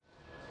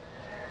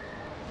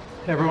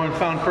Everyone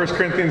found 1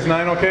 Corinthians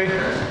 9 okay?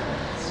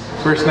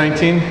 Verse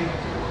 19.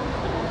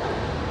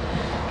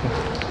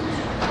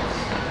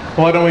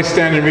 Well, why don't we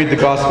stand and read the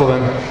gospel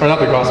then? Or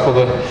not the gospel,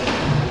 the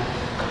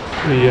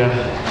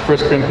 1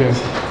 Corinthians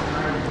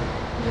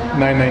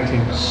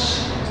 9:19.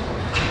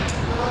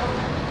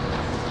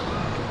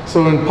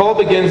 So when Paul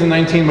begins in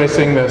 19 by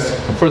saying this,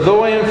 "For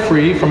though I am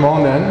free from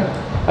all men,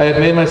 I have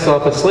made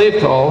myself a slave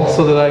to all,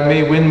 so that I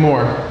may win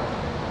more.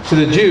 To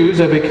the Jews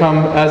I become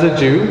as a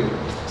Jew,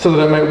 so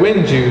that I might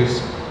win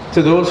Jews.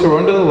 To those who are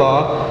under the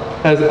law,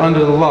 as under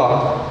the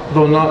law,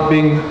 though not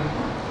being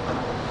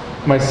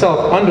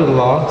myself under the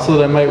law, so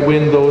that I might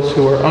win those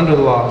who are under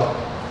the law.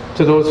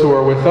 To those who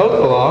are without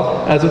the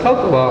law, as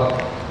without the law,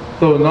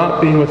 though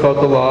not being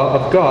without the law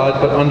of God,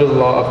 but under the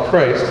law of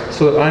Christ,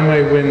 so that I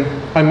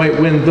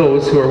might win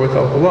those who are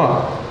without the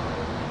law.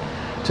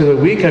 To the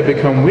weak I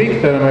become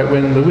weak, that I might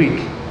win the weak.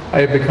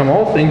 I have become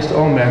all things to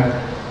all men,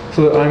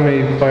 so that I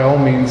may by all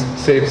means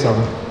save some.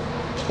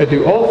 I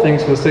do all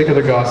things for the sake of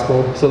the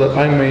gospel, so that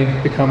I may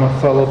become a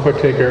fellow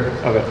partaker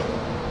of it."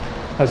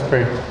 Let's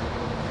pray.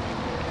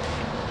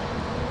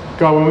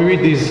 God, when we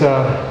read these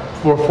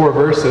four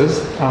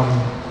verses,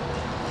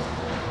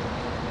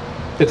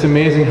 it's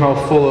amazing how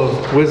full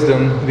of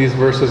wisdom these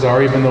verses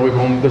are, even though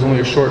there's only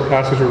a short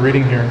passage we're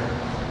reading here.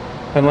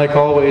 And like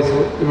always,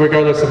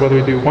 regardless of whether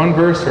we do one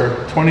verse or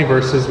 20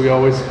 verses, we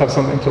always have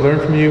something to learn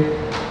from you,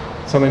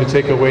 something to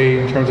take away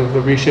in terms of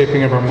the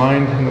reshaping of our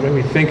mind and the way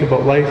we think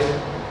about life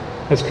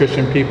as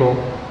Christian people.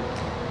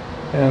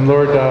 And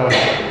Lord,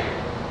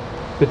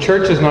 the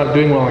church is not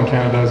doing well in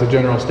Canada as a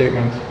general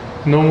statement.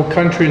 No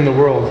country in the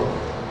world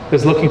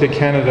is looking to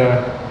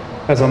Canada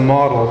as a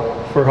model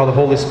for how the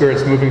Holy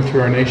Spirit's moving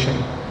through our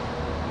nation.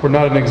 We're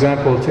not an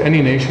example to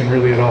any nation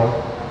really at all.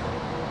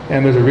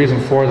 And there's a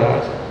reason for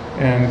that.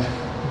 And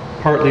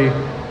partly,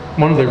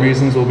 one of the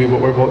reasons will be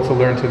what we're about to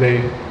learn today.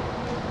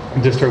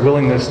 And just our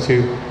willingness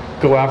to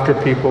go after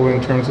people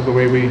in terms of the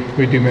way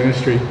we do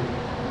ministry.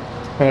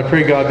 And I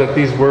pray, God, that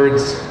these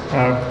words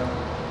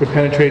would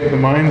penetrate the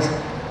minds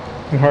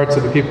and hearts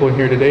of the people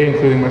here today,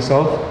 including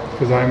myself,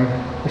 because I'm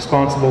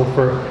responsible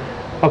for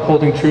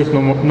upholding truth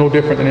no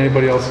different than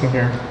anybody else in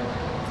here.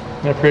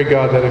 And I pray,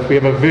 God, that if we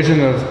have a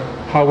vision of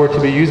how we're to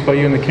be used by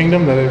you in the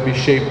kingdom, that it would be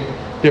shaped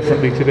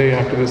differently today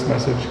after this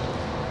message.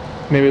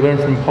 May we learn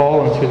from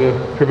Paul and through the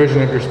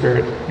provision of your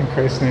Spirit. In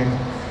Christ's name,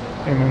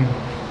 amen.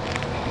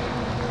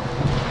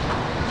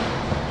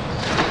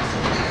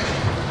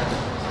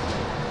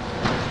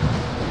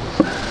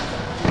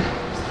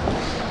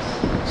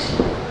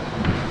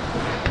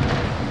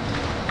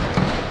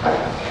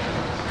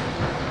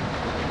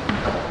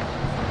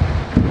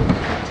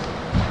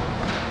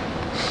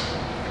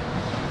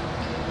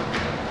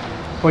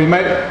 Well, you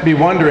might be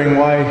wondering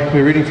why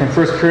we're reading from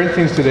 1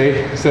 Corinthians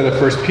today instead of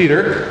 1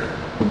 Peter.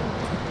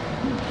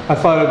 I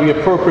thought it would be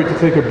appropriate to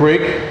take a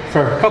break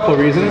for a couple of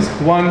reasons.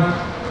 One,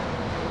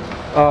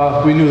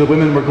 we knew the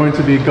women were going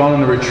to be gone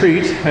on a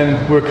retreat, and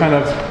we're kind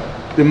of,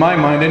 in my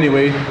mind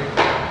anyway,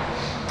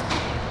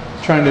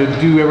 trying to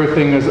do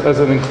everything as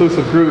an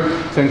inclusive group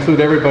to include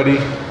everybody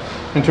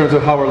in terms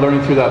of how we're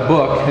learning through that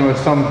book. And with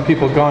some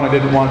people gone, I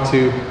didn't want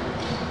to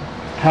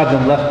have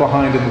them left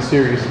behind in the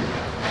series.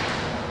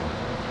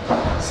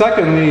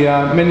 Secondly,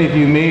 many of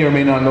you may or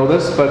may not know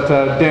this, but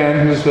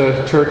Dan, who's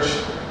the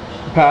church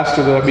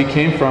pastor that we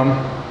came from,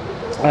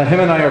 him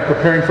and I are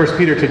preparing 1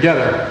 Peter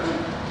together.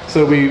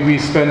 So we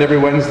spend every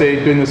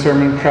Wednesday doing the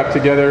sermon prep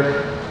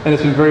together, and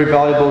it's been very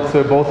valuable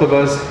to both of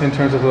us in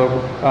terms of the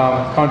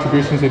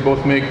contributions we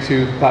both make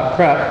to that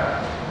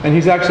prep. And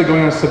he's actually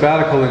going on a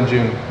sabbatical in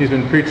June. He's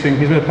been preaching,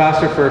 he's been a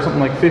pastor for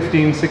something like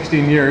 15,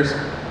 16 years,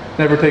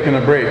 never taken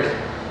a break.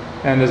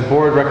 And his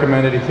board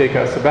recommended he take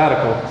a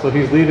sabbatical. So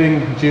he's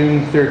leaving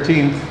June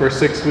 13th for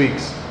 6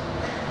 weeks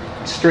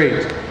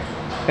straight.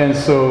 And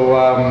so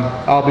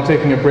I'll be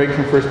taking a break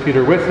from 1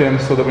 Peter with him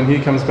so that when he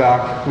comes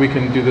back, we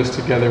can do this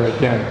together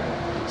again.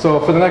 So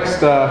for the next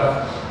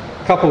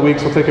couple of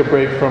weeks, we'll take a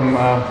break from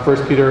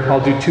 1 Peter. I'll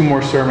do 2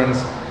 more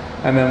sermons,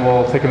 and then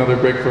we'll take another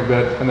break for a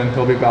bit, and then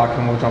he'll be back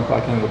and we'll jump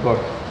back into the book.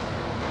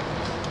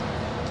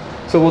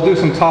 So we'll do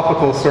some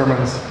topical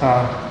sermons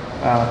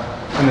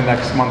in the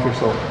next month or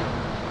so.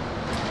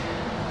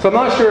 So I'm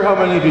not sure how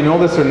many of you know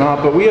this or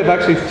not, but we have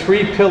actually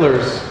 3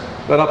 pillars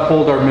that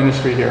uphold our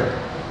ministry here.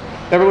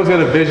 Everyone's got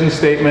a vision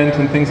statement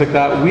and things like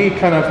that. We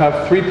kind of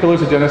have 3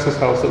 pillars of Genesis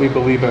House that we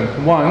believe in.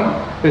 One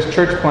is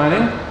church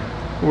planning,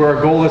 where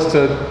our goal is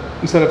to,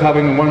 instead of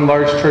having one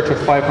large church of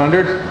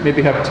 500,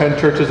 maybe have 10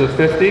 churches of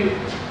 50.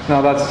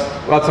 Now that's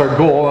our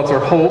goal, that's our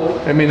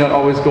hope. It may not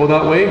always go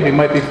that way. We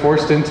might be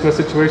forced into a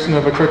situation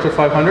of a church of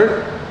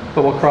 500,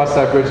 but we'll cross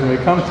that bridge when we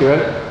come to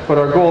it. But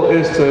our goal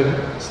is to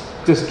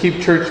just keep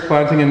church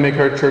planting and make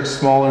our church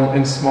small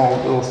in small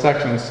little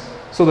sections,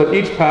 so that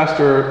each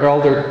pastor or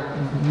elder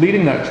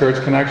leading that church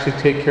can actually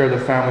take care of the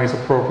families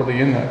appropriately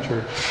in that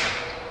church.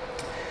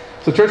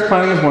 So church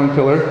planning is one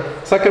pillar.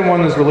 Second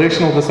one is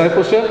relational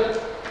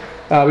discipleship.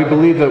 We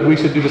believe that we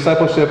should do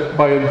discipleship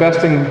by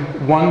investing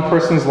one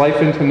person's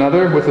life into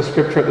another with the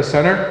scripture at the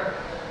center.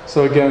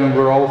 So again,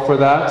 we're all for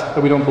that.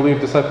 But we don't believe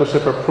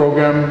discipleship are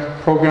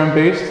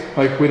program-based.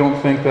 Like, we don't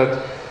think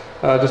that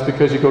just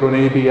because you go to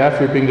an ABF,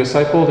 you're being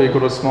discipled, or you go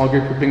to a small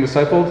group, you're being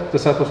discipled.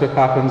 Discipleship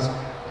happens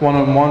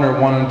one-on-one or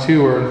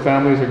one-on-two, or in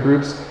families or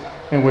groups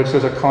in which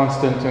there's a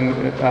constant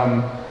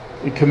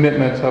and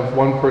commitment of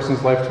one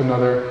person's life to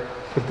another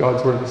with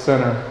God's Word at the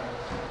center.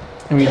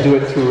 And we do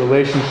it through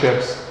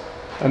relationships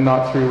and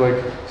not through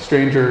like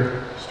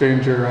stranger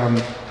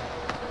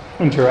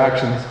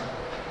interactions.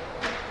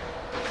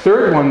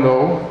 Third one,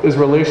 though, is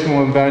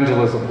relational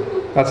evangelism.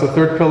 That's the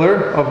third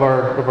pillar of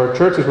our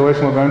church, is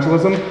relational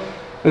evangelism.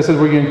 This is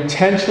where you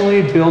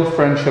intentionally build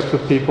friendships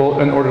with people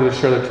in order to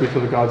share the truth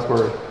of God's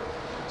Word.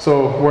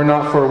 So we're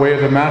not for a way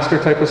of the master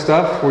type of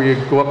stuff, where you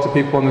go up to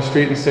people on the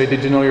street and say,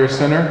 "Did you know you're a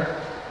sinner?"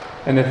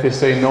 And if they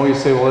say no, you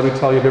say, "Well, let me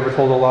tell you, have you ever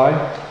told a lie?"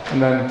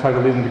 And then try to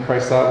lead them to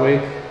Christ that way.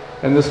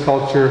 In this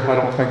culture, I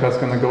don't think that's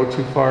going to go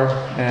too far,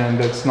 and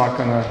it's not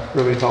going to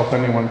really help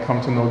anyone come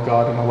to know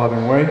God in a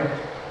loving way.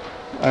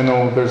 I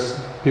know there's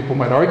people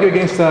might argue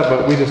against that,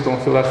 but we just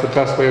don't feel that's the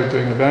best way of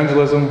doing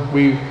evangelism.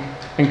 We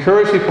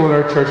encourage people in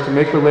our church to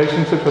make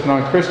relationships with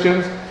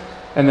non-Christians,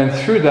 and then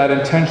through that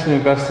intentionally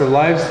invest their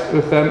lives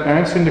with them,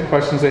 answering the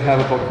questions they have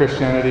about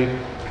Christianity,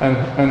 and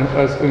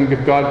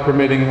if God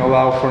permitting,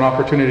 allow for an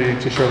opportunity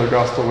to share the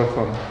gospel with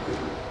them.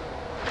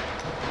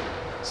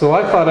 So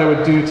I thought I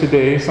would do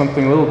today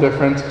something a little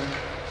different,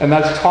 and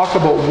that's talk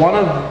about one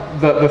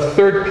of the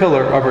third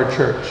pillar of our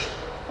church.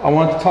 I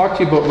want to talk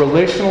to you about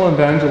relational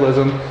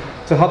evangelism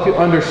to help you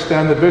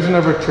understand the vision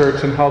of our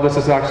church and how this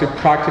is actually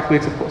practically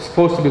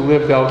supposed to be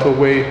lived out the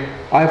way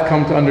I've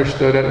come to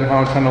understand it and how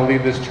I'm trying to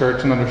lead this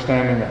church in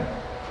understanding it.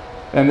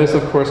 And this,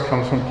 of course,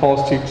 comes from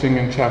Paul's teaching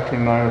in chapter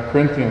 9 of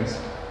Corinthians.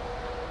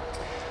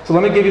 So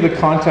let me give you the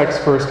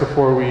context first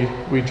before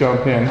we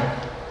jump in.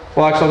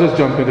 Well, actually, I'll just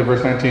jump into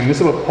verse 19.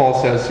 This is what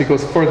Paul says. He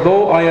goes, "For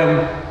though I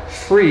am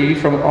free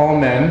from all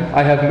men,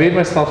 I have made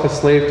myself a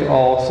slave to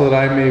all so that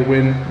I may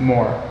win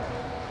more."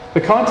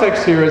 The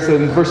context here is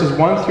in verses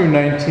 1 through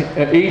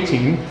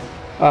 18.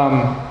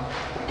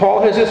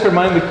 Paul has just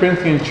reminded the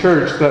Corinthian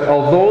church that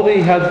although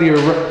he had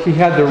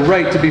the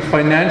right to be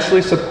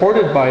financially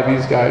supported by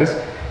these guys,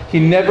 he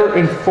never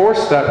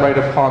enforced that right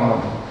upon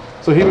them.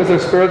 So he was their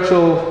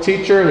spiritual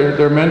teacher,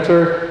 their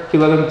mentor. He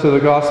led them to the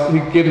gospel. He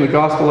gave them the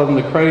gospel, led them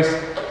to Christ.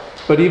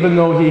 But even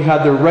though he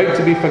had the right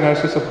to be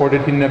financially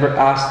supported, he never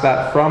asked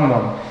that from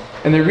them.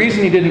 And the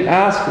reason he didn't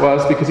ask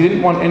was because he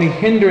didn't want any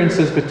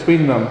hindrances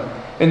between them.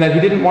 And that he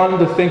didn't want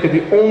them to think that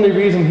the only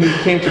reason he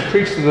came to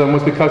preach to them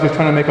was because he was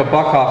trying to make a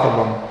buck off of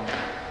them.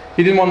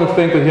 He didn't want them to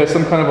think that he had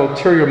some kind of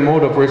ulterior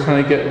motive where he's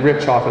trying to get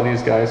rich off of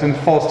these guys. And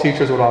false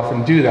teachers would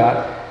often do that.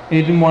 And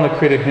he didn't want to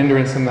create a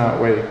hindrance in that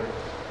way.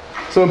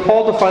 So when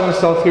Paul defined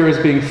himself here as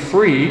being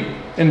free,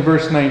 in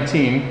verse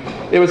 19,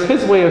 it was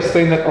his way of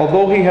saying that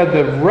although he had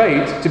the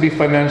right to be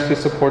financially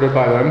supported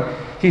by them,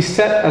 he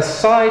set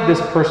aside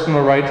this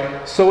personal right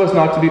so as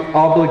not to be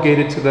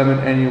obligated to them in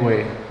any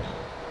way.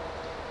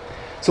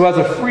 So as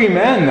a free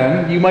man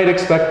then, you might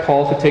expect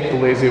Paul to take the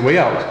lazy way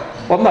out.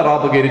 Well, I'm not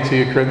obligated to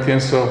you,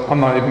 Corinthians, so I'm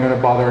not even going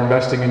to bother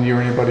investing in you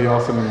or anybody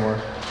else anymore.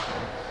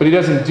 But he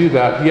doesn't do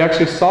that. He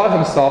actually saw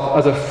himself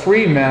as a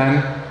free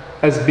man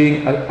as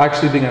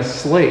actually being a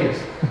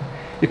slave.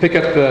 You pick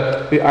up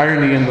the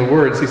irony in the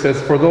words. He says,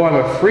 "For though I'm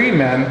a free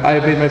man, I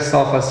have made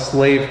myself a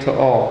slave to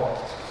all."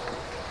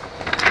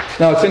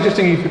 Now it's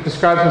interesting he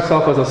describes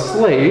himself as a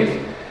slave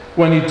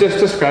when he just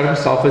described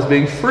himself as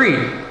being free,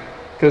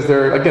 because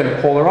they're, again,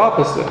 polar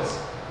opposites.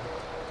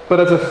 But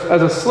as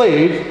a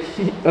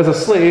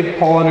slave,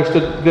 Paul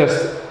understood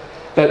this,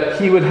 that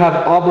he would have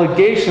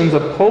obligations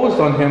imposed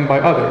on him by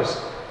others.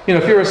 You know,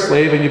 if you're a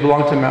slave and you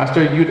belong to a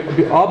master, you'd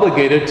be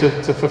obligated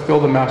to fulfill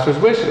the master's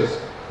wishes.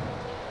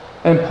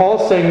 And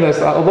Paul's saying this,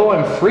 although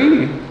I'm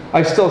free,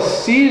 I still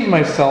see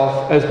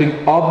myself as being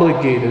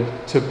obligated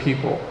to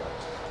people.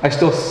 I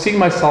still see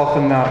myself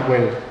in that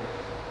way.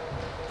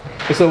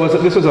 So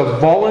this was a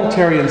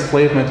voluntary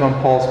enslavement on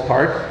Paul's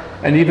part,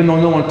 and even though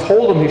no one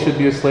told him he should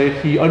be a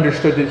slave, he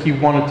understood that he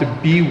wanted to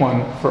be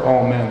one for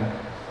all men.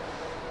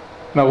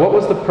 Now, what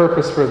was the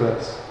purpose for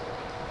this?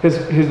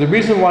 The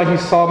reason why he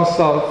saw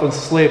himself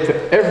enslaved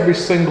to every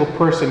single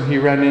person he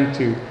ran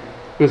into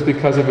was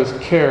because of his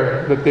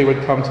care that they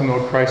would come to know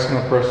Christ in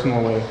a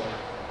personal way.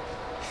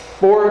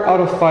 4 out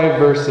of 5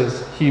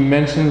 verses, he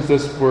mentions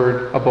this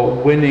word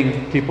about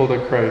winning people to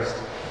Christ.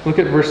 Look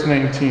at verse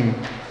 19.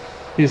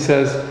 He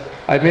says,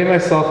 "I made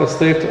myself a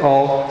slave to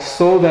all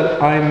so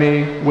that I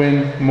may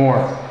win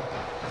more."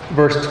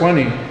 Verse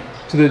 20,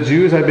 "To the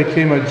Jews I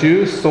became a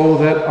Jew so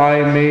that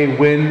I may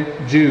win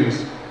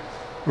Jews."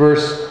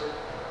 Verse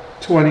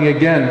 20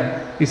 again,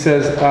 he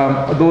says,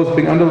 "Those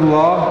being under the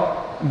law,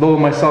 though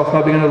myself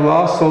not being under the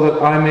law, so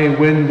that I may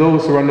win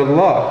those who are under the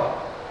law."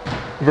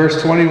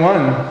 Verse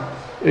 21,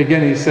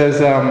 again he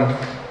says,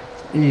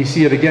 you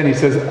see it again, he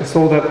says,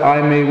 "So that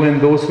I may win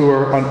those who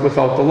are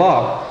without the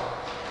law."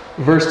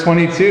 Verse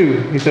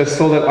 22, he says,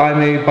 "So that I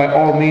may by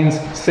all means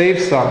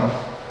save some."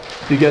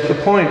 You get the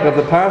point of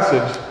the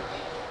passage.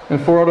 In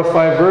 4 out of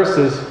 5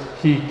 verses,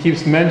 he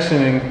keeps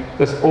mentioning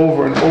this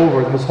over and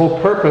over. His whole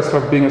purpose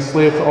of being a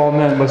slave to all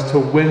men was to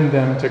win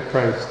them to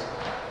Christ.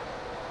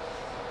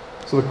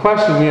 So the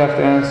question we have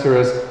to answer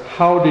is,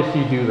 how did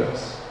he do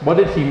this? What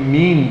did he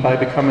mean by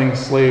becoming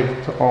slave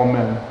to all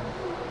men?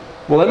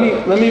 Well,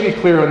 let me be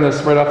clear on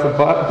this right off the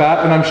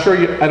bat, and I'm sure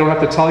I don't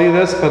have to tell you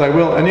this, but I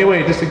will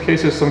anyway, just in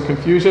case there's some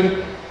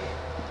confusion.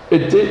 He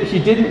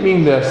didn't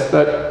mean this,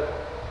 that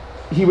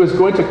he was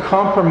going to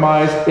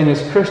compromise in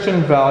his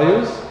Christian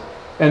values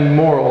and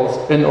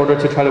morals in order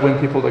to try to win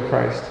people to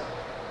Christ.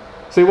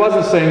 So he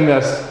wasn't saying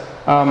this.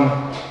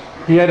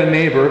 He had a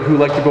neighbor who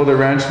liked to go to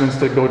ranchmans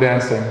to go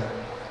dancing.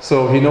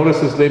 So he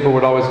noticed his neighbor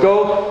would always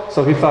go,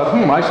 so he thought,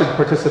 I should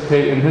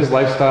participate in his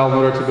lifestyle in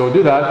order to go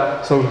do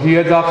that. So he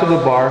heads off to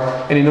the bar,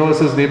 and he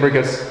notices his neighbor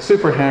gets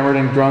super hammered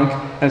and drunk,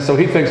 and so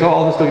he thinks,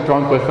 I'll just get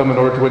drunk with him in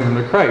order to win him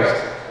to Christ.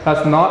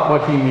 That's not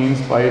what he means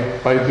by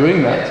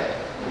doing that.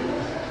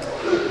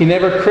 He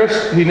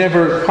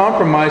never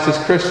compromised his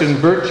Christian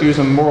virtues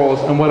and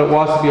morals and what it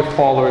was to be a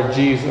follower of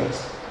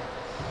Jesus.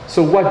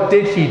 So what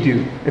did he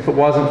do if it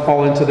wasn't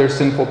fall into their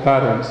sinful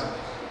patterns?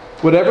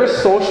 Whatever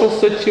social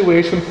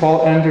situation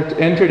Paul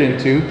entered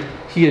into,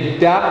 he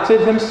adapted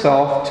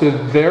himself to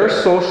their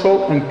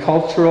social and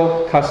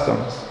cultural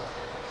customs.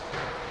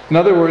 In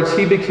other words,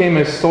 he became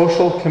a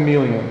social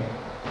chameleon.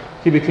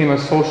 He became a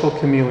social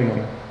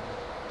chameleon.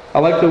 I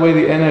like the way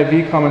the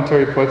NIV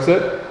commentary puts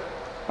it.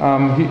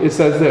 It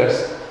says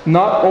this: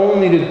 not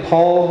only did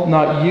Paul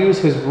not use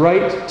his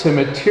right to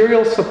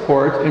material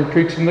support in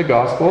preaching the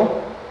gospel,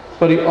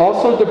 but he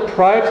also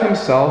deprived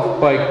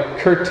himself by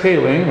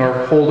curtailing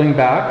or holding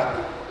back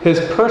his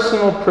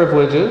personal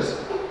privileges,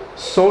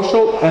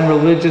 social and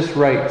religious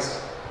rights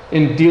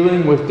in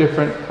dealing with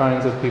different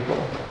kinds of people.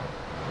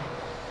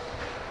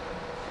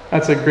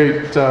 That's a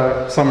great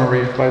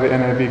summary by the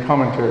NIV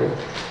commentary.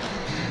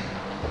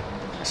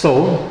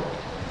 So,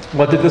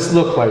 what did this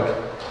look like?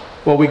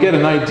 Well, we get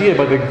an idea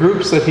by the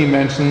groups that he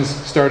mentions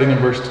starting in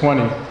verse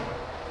 20.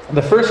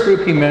 The first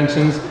group he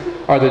mentions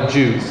are the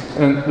Jews.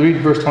 And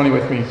read verse 20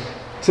 with me.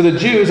 To the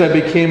Jews I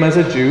became as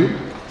a Jew,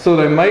 so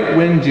that I might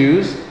win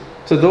Jews.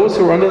 To those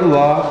who are under the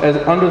law, as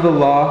under the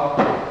law,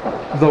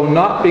 though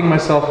not being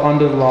myself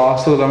under the law,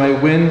 so that I may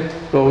win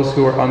those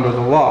who are under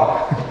the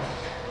law.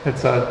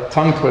 It's a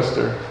tongue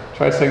twister.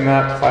 Try saying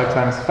that 5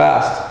 times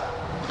fast.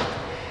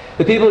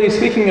 The people he's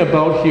speaking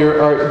about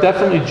here are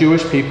definitely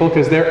Jewish people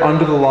because they're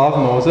under the law of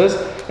Moses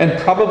and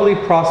probably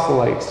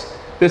proselytes.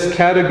 This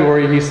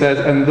category, he says,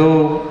 and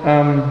though,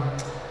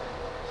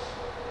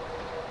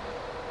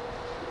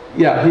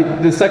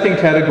 the second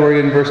category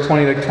in verse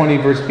 20, like 20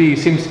 verse B,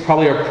 seems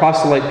probably are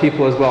proselyte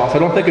people as well. So I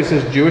don't think it's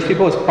just Jewish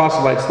people, it's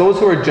proselytes. Those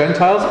who are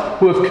Gentiles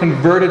who have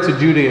converted to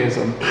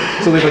Judaism.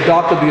 So they've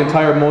adopted the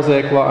entire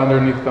Mosaic law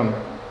underneath them.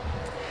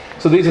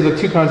 So these are the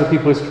two kinds of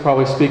people he's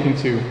probably speaking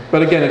to.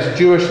 But again, it's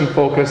Jewish in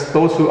focus,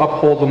 those who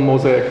uphold the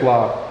Mosaic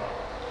law.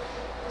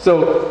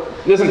 So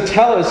it doesn't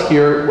tell us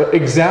here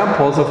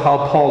examples of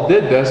how Paul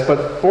did this,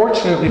 but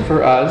fortunately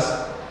for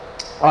us,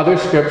 other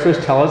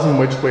scriptures tell us in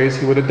which ways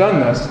he would have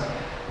done this.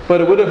 But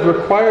it would have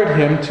required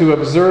him to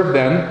observe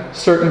then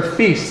certain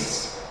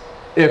feasts,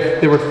 if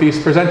there were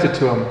feasts presented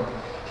to him.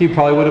 He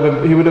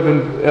would have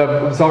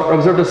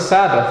observed a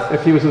Sabbath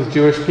if he was with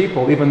Jewish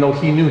people, even though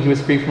he knew he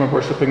was free from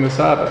worshiping the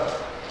Sabbath.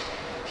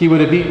 He would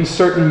have eaten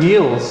certain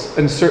meals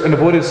and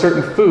avoided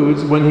certain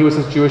foods when he was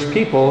with Jewish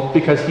people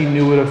because he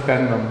knew it would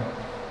offend them.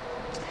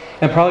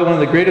 And probably one of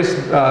the greatest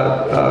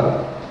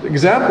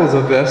examples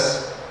of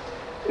this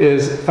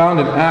is found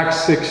in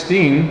Acts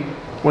 16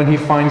 when he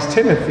finds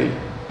Timothy.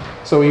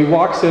 So he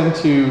walks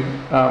into,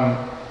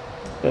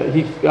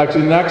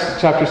 in Acts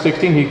chapter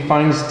 16, he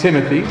finds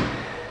Timothy,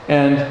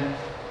 and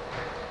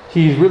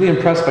he's really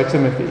impressed by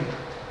Timothy.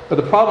 But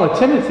the problem with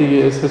Timothy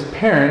is his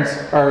parents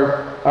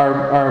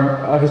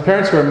his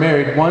parents who are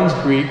married, one's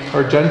Greek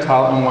or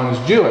Gentile and one's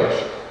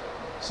Jewish.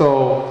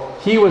 So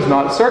he was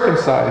not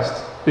circumcised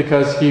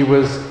because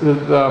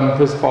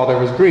his father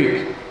was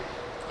Greek.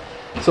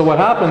 So what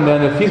happened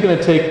then, if he's going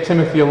to take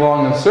Timothy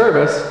along in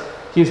service,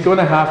 he's going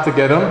to have to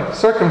get him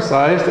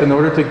circumcised in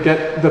order to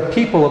get the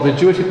people of the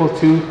Jewish people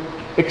to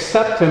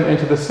accept him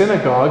into the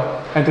synagogue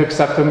and to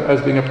accept him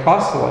as being a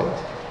proselyte.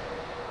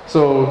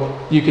 So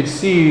you could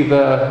see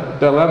the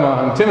dilemma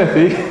on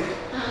Timothy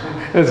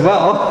as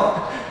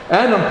well,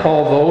 and on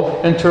Paul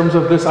though, in terms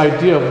of this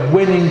idea of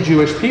winning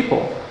Jewish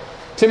people.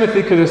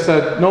 Timothy could have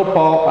said, no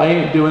Paul, I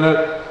ain't doing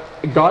it.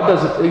 God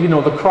doesn't,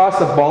 the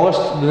cross abolished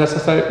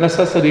the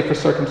necessity for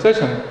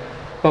circumcision.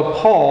 But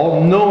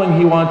Paul, knowing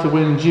he wanted to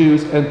win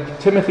Jews, and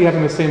Timothy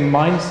having the same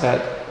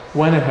mindset,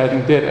 went ahead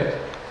and did it.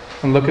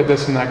 And look at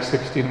this in Acts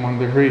 16,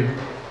 1-3.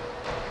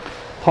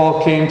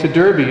 Paul came to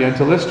Derbe and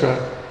to Lystra,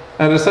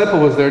 and a disciple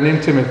was there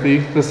named Timothy,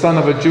 the son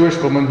of a Jewish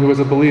woman who was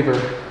a believer.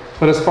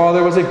 But his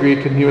father was a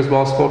Greek, and he was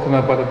well spoken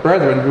of by the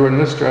brethren who were in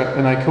Lystra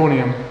and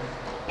Iconium.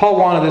 Paul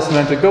wanted this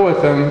man to go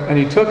with him, and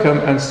he took him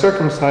and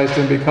circumcised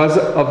him because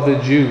of the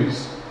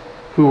Jews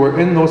who were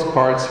in those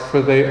parts,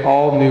 for they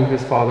all knew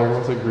his father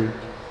was a Greek.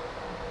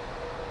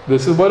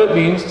 This is what it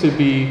means to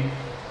be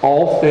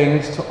all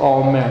things to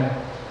all men.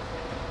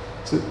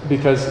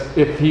 Because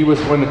if he was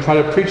going to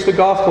try to preach the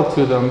gospel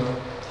to them,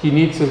 he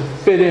needs to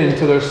fit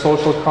into their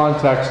social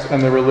context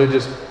and their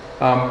religious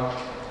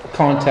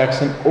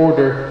context in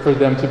order for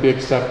them to be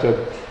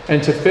accepted.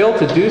 And to fail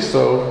to do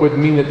so would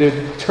mean that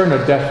they'd turn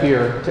a deaf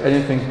ear to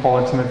anything Paul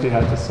and Timothy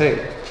had to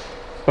say.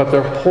 But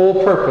their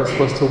whole purpose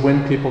was to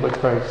win people to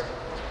Christ.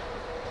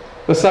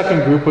 The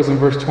second group was in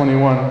verse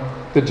 21,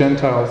 the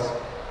Gentiles.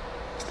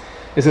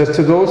 It says,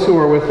 to those who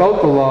are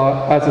without the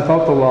law, as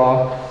without the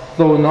law,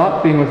 though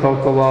not being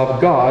without the law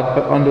of God,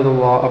 but under the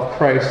law of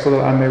Christ, so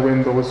that I may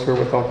win those who are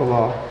without the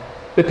law.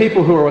 The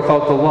people who are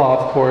without the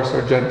law, of course,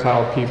 are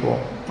Gentile people.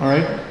 All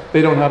right?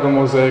 They don't have the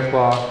Mosaic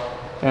law,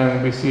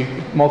 and we see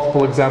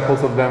multiple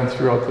examples of them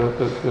throughout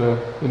the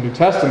New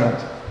Testament.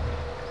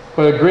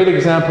 But a great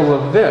example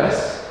of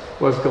this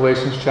was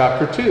Galatians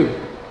chapter 2.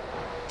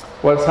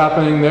 What's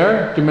happening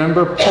there? Do you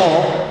remember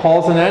Paul?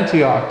 Paul's in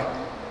Antioch,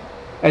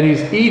 and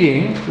he's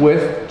eating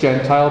with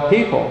Gentile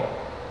people.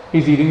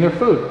 He's eating their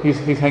food. He's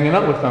hanging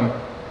out with them.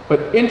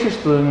 But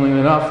interestingly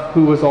enough,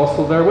 who was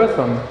also there with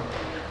them?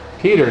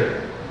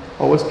 Peter.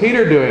 What was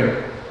Peter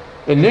doing?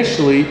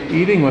 Initially,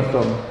 eating with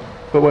them.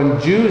 But when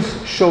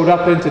Jews showed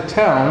up into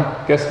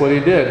town, guess what he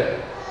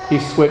did? He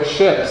switched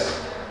ships.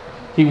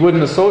 He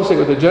wouldn't associate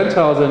with the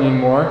Gentiles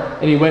anymore,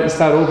 and he went and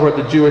sat over at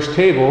the Jewish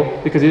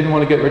table because he didn't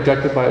want to get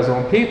rejected by his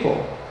own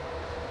people.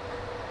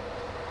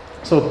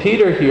 So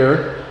Peter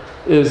here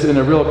is in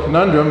a real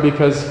conundrum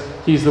because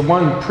he's the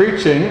one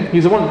preaching.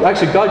 He's the one,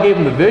 actually God gave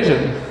him the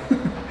vision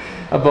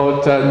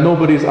about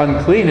nobody's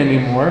unclean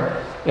anymore.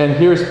 And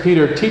here's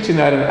Peter teaching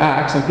that in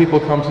Acts, and people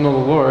come to know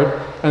the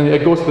Lord. And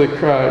it goes to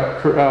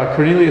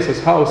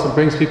Cornelius' house and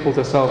brings people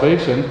to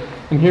salvation.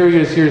 And here he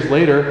is years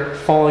later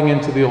falling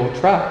into the old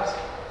traps.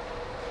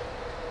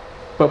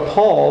 But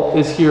Paul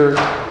is here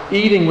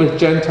eating with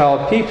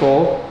Gentile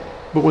people,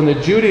 but when the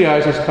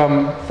Judaizers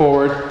come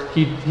forward,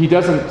 he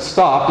doesn't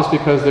stop just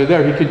because they're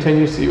there. He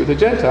continues to eat with the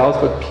Gentiles,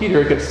 but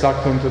Peter gets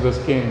sucked into this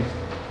game.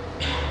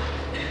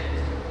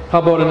 How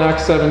about in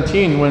Acts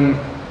 17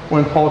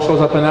 when Paul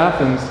shows up in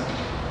Athens?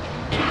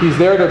 He's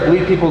there to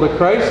lead people to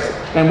Christ,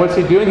 and what's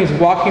he doing? He's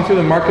walking through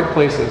the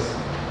marketplaces.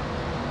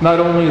 Not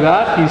only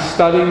that, he's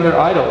studying their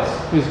idols.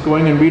 He's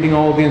going and reading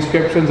all the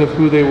inscriptions of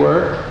who they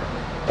were,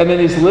 and then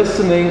he's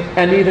listening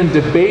and even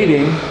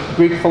debating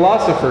Greek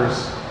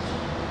philosophers.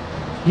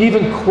 He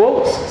even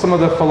quotes some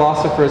of the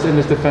philosophers in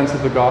his defense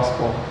of the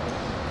gospel.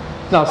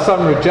 Now,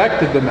 some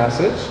rejected the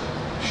message,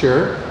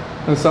 sure,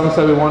 and some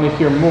said we want to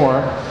hear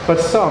more, but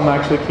some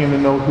actually came to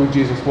know who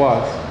Jesus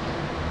was.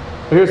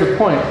 But here's the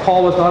point.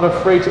 Paul was not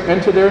afraid to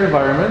enter their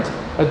environment,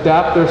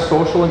 adapt their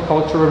social and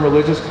cultural and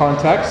religious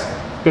context,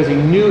 because he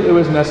knew it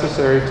was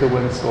necessary to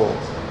win souls.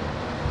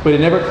 But he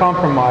never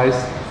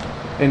compromised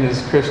in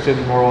his Christian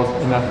morals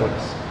and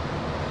ethics.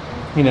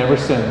 He never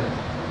sinned.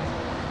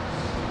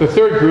 The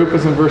third group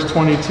is in verse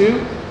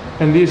 22,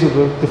 and these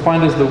are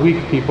defined as the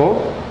weak people.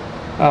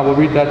 We'll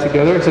read that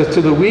together. It says,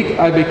 to the weak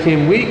I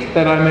became weak,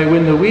 that I may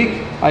win the weak.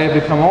 I have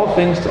become all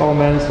things to all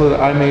men, so that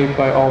I may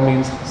by all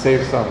means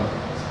save some.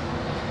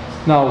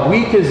 Now,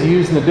 weak is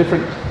used in the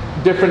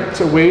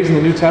different ways in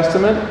the New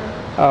Testament.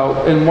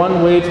 In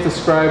one way, it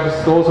describes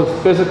those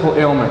with physical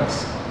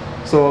ailments.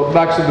 So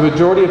actually, the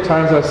majority of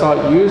times I saw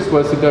it used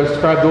was to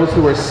describe those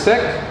who were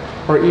sick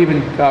or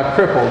even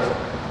crippled.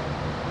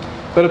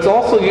 But it's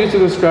also used to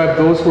describe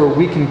those who are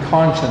weak in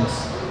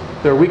conscience.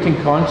 They're weak in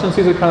conscience.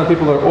 These are kind of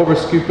people that are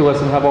over-scrupulous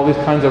and have all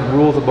these kinds of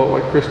rules about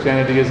what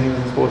Christianity is and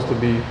isn't supposed to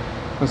be,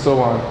 and so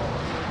on.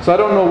 So I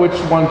don't know which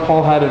one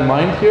Paul had in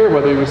mind here,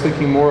 whether he was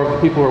thinking more of the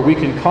people who are weak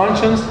in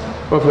conscience,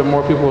 or if there are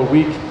more people who are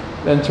weak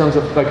in terms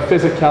of like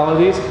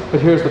physicalities. But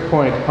here's the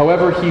point.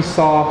 However he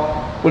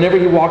saw, whenever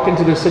he walked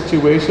into their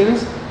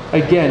situations,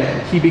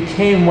 again, he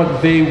became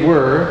what they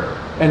were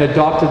and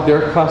adopted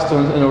their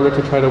customs in order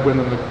to try to win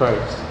them to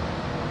Christ.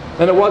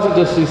 And it wasn't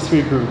just these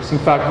three groups. In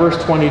fact,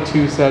 verse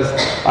 22 says,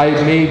 I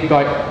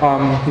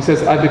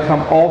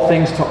become all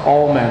things to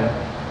all men.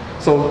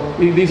 So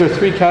these are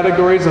three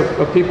categories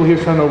of people he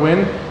was trying to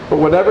win. But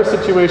whatever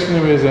situation he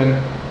was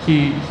in,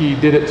 he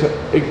did it to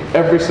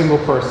every single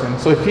person.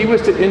 So if he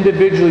was to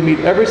individually meet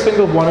every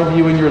single one of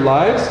you in your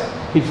lives,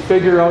 he'd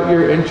figure out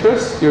your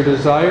interests, your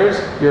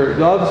desires, your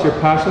loves, your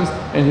passions,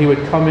 and he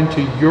would come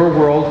into your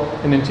world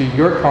and into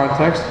your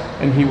context,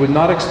 and he would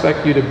not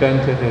expect you to bend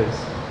to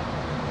his.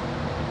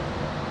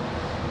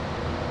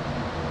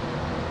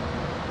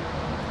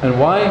 And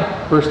why?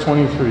 Verse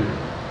 23.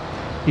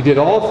 He did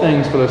all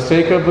things for the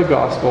sake of the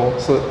gospel,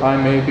 so that I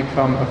may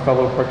become a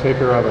fellow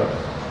partaker of it.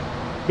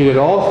 He did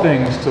all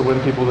things to win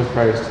people to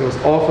Christ. It was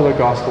all for the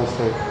gospel's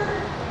sake.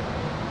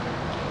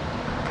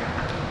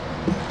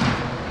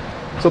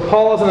 So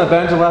Paul, as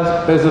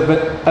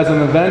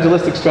an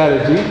evangelistic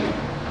strategy,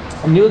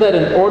 knew that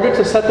in order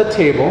to set the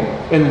table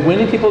and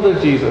winning people to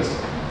Jesus,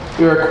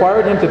 it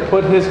required him to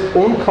put his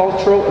own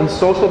cultural and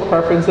social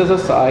preferences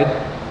aside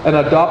and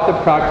adopt the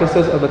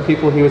practices of the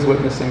people he was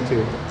witnessing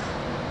to.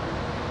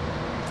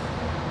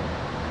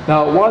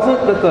 Now, it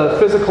wasn't that the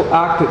physical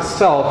act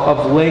itself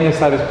of laying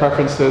aside his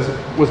preferences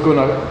was going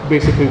to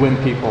basically win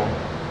people.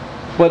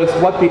 but it's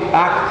what the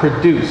act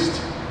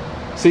produced.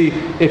 See,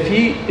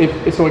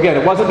 so again,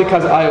 it wasn't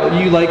because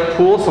you like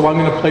pool, so I'm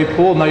going to play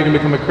pool, now you're going to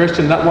become a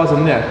Christian. That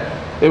wasn't it.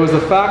 It was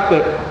the fact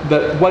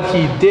that what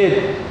he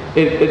did,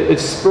 it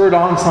spurred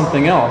on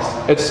something else.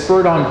 It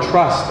spurred on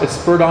trust. It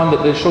spurred on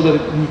that it showed that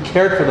he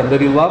cared for them,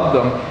 that he loved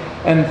them.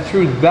 And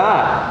through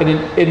that,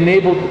 it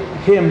enabled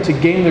him to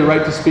gain the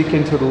right to speak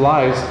into their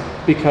lives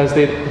because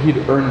he'd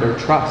earned their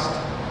trust.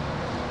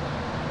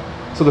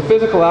 So the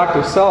physical act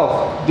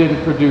itself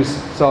didn't produce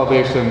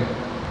salvation,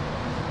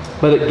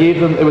 but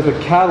it was a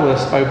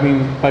catalyst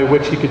by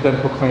which he could then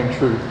proclaim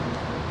truth.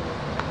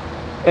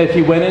 If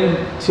he went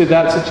into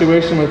that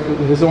situation with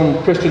his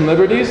own Christian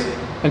liberties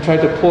and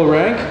tried to pull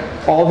rank,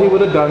 all he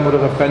would have done would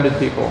have offended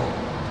people.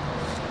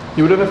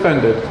 He would have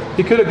offended.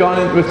 He could have gone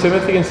in with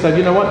Timothy and said,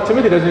 you know what,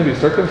 Timothy doesn't need to be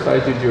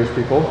circumcised, you Jewish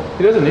people.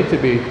 He doesn't need to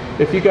be.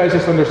 If you guys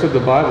just understood the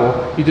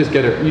Bible, you just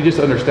get it. You just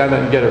understand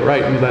that and get it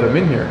right, and you let him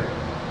in here.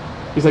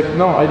 He's like,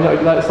 no,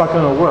 that's not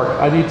going to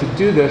work. I need to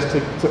do this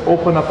to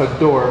open up a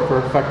door for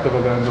effective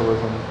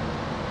evangelism.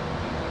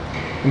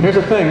 And here's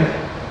the thing,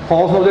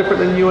 Paul's no different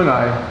than you and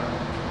I.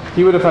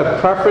 He would have had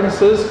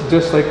preferences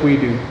just like we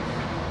do.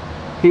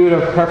 He would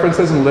have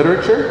preferences in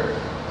literature.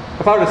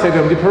 If I were to say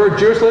to him, do you prefer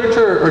Jewish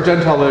literature or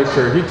Gentile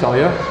literature? He'd tell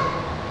you.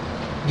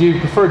 Do you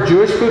prefer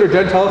Jewish food or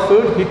Gentile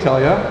food? He'd tell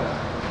you.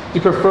 Do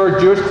you prefer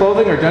Jewish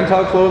clothing or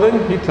Gentile clothing?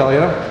 He'd tell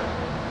you.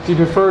 Do you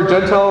prefer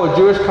Gentile or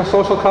Jewish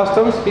social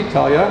customs? He'd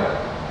tell you.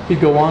 He'd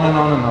go on and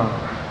on and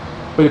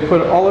on. But he put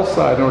it all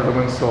aside in order to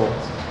win souls.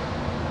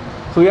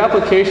 So the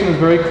application is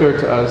very clear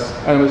to us,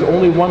 and it was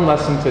only one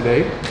lesson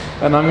today.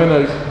 And I'm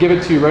going to give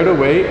it to you right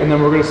away, and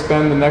then we're going to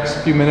spend the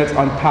next few minutes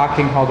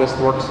unpacking how this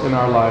works in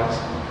our lives.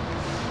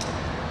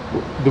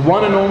 The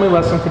one and only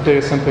lesson for today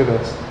is simply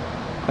this.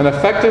 An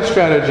effective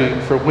strategy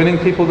for winning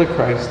people to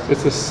Christ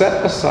is to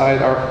set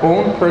aside our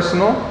own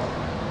personal,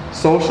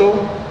 social,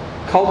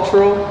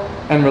 cultural,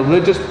 and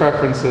religious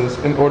preferences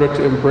in order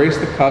to embrace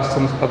the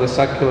customs of the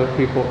secular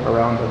people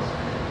around us.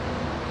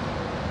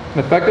 An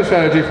effective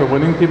strategy for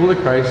winning people to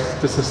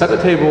Christ is to set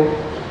the table,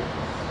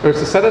 or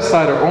to set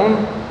aside our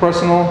own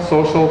personal,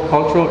 social,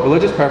 cultural,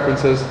 religious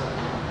preferences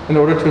in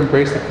order to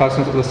embrace the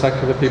customs of the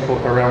secular people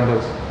around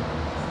us.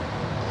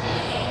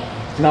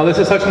 Now, this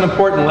is such an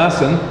important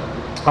lesson.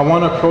 I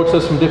want to approach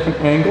this from different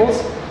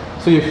angles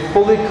so you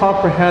fully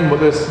comprehend what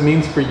this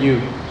means for you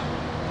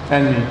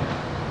and me.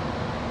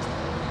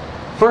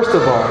 First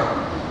of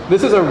all,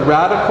 this is a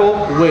radical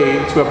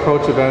way to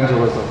approach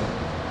evangelism.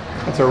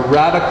 It's a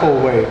radical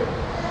way.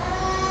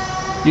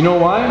 You know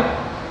why?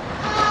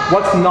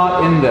 What's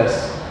not in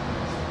this?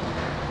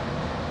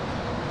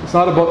 It's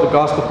not about the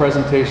gospel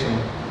presentation.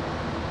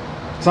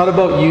 It's not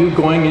about you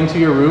going into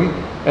your room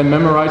and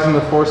memorizing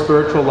the 4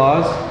 spiritual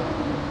laws.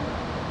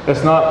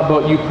 It's not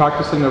about you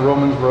practicing the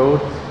Romans Road.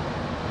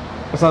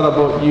 It's not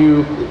about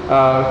you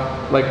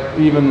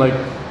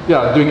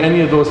doing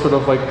any of those sort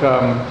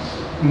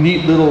of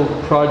neat little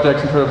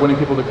projects in terms of winning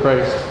people to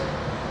Christ.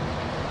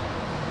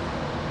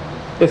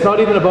 It's not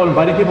even about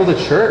inviting people to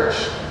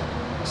church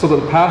so that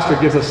the pastor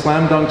gives a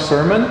slam dunk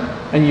sermon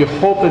and you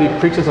hope that he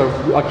preaches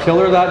a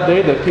killer that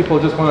day that people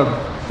just want to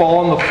fall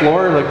on the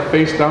floor, like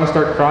face down,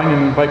 start crying,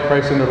 and invite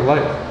Christ into their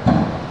life.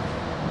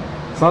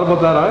 It's not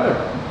about that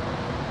either.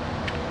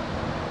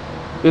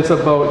 It's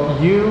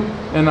about you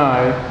and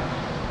I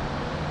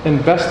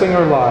investing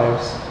our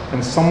lives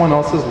in someone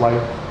else's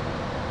life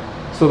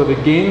so that we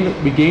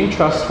gain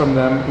trust from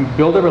them and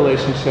build a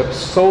relationship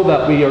so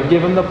that we are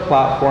given the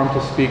platform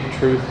to speak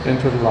truth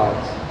into their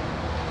lives.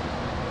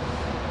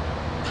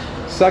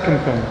 Second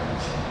thing,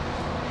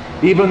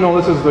 even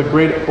though this is the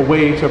great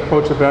way to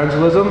approach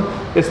evangelism,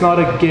 it's not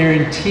a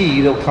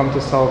guarantee they'll come to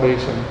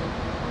salvation.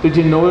 Did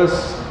you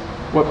notice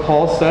what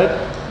Paul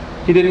said?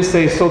 He didn't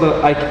say, so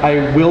that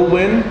I will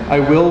win.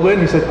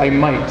 He said, I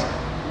might.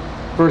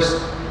 Verse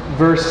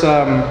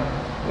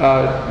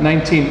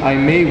 19, I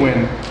may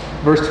win.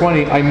 Verse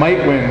 20, I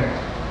might win.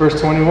 Verse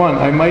 21,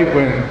 I might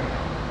win.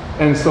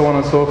 And so on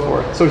and so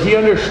forth. So he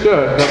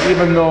understood that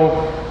even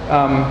though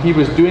he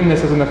was doing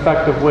this as an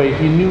effective way,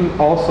 he knew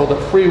also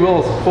that free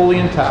will is fully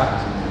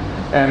intact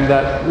and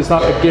that it's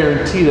not a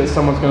guarantee that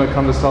someone's going to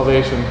come to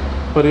salvation.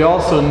 But he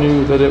also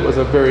knew that it was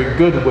a very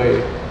good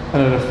way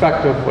and an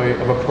effective way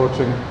of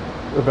approaching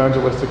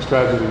evangelistic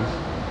strategies.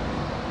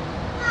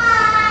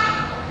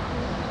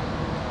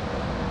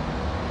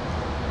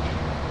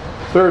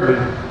 Thirdly,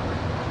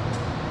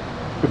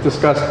 we've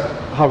discussed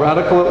how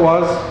radical it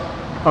was,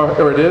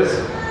 or it is.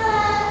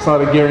 It's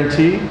not a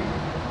guarantee.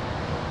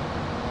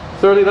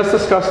 Thirdly, let's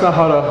discuss now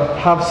how to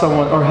have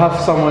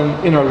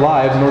someone in our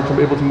lives in order to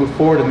be able to move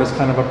forward in this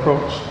kind of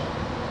approach.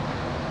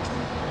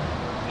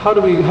 How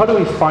do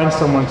we find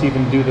someone to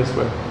even do this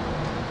with?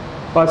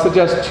 Well, I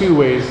suggest 2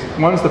 ways.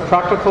 One's the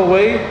practical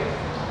way,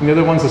 and the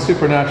other one's the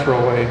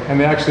supernatural way, and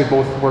they actually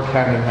both work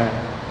hand in hand.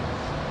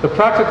 The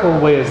practical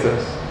way is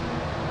this.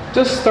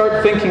 Just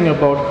start thinking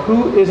about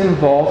who is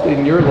involved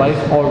in your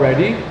life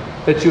already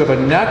that you have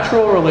a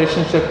natural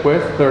relationship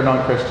with that are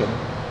non-Christian.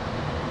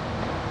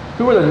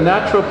 Who are the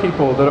natural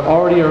people that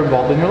already are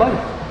involved in your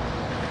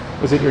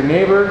life? Is it your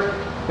neighbor?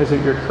 Is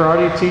it your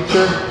karate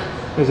teacher?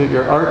 Is it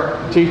your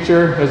art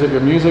teacher? Is it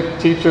your music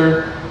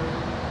teacher?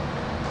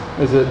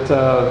 Is it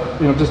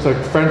just a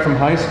friend from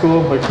high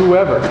school? Like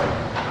whoever.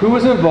 Who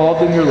is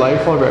involved in your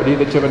life already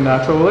that you have a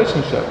natural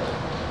relationship?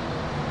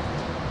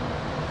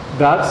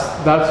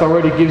 That's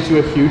already gives you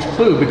a huge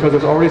clue, because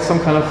there's already some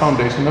kind of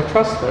foundation of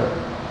trust there.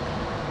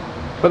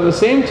 But at the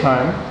same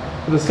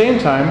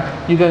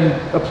time, you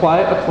then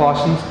apply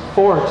Colossians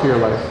 4 to your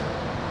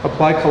life.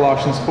 Apply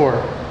Colossians 4.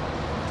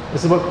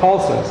 This is what Paul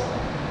says.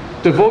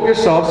 Devote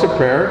yourselves to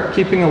prayer,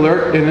 keeping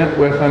alert in it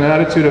with an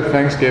attitude of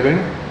thanksgiving,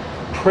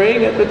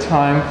 praying at the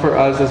time for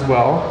us as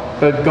well,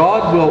 that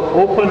God will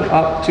open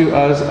up to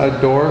us a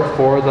door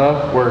for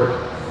the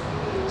word,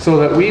 so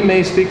that we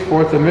may speak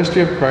forth the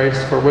mystery of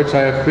Christ, for which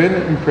I have been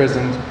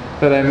imprisoned,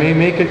 that I may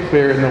make it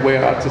clear in the way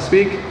I ought to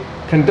speak.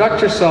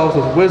 Conduct yourselves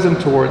with wisdom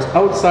towards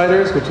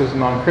outsiders, which is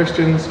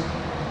non-Christians,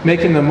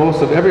 making the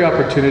most of every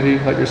opportunity.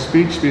 Let your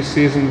speech be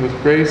seasoned with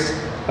grace,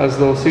 as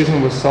though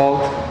seasoned with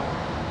salt,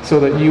 so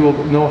that you will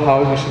know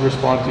how you should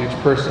respond to each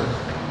person.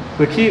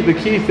 The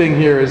key thing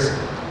here is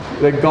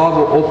that God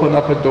will open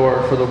up a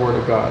door for the Word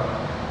of God.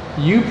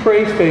 You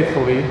pray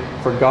faithfully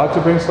for God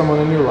to bring someone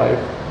in your life,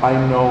 I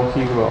know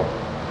He will.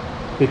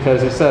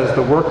 Because He says,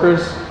 the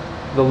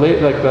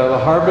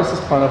harvest is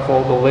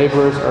plentiful, the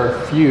laborers are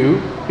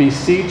few.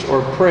 Beseech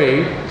or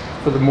pray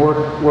for the more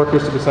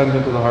workers to be sent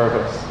into the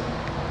harvest.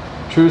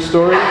 True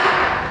story,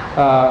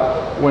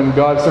 when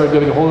God started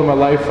getting a hold of my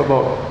life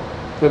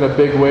in a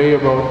big way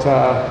about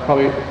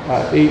probably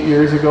 8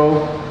 years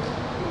ago,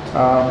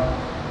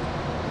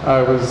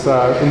 I was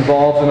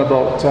involved in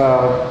about,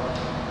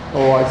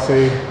 I'd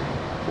say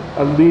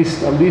at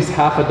least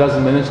half a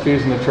dozen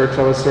ministries in the church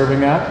I was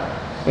serving at.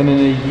 And in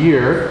a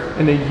year,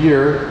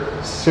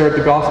 shared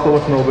the gospel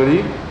with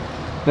nobody.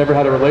 Never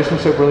had a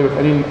relationship really with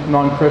any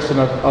non-Christian,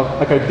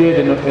 like I did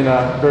in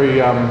a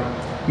very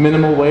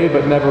minimal way,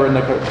 but never in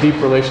like a deep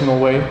relational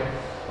way,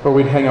 where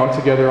we'd hang out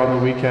together on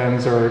the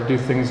weekends or do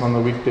things on the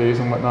weekdays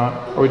and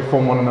whatnot, or we'd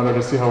phone one another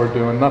to see how we're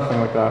doing. Nothing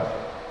like that.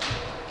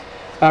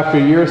 After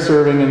a year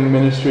serving in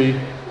ministry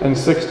in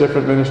 6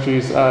 different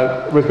ministries,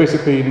 was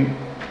basically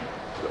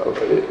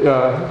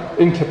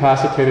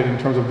incapacitated in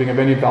terms of being of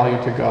any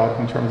value to God,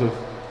 in terms of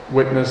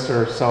witness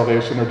or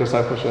salvation or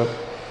discipleship.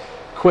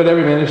 Quit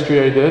every ministry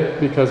I did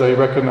because I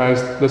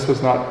recognized this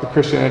was not the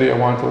Christianity I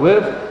wanted to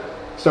live.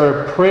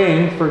 Started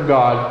praying for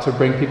God to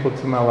bring people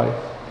to my life.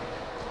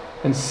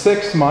 In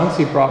 6 months,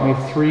 He brought me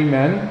 3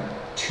 men.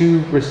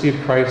 2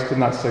 received Christ in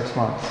that 6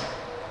 months.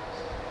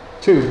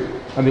 2.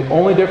 And the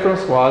only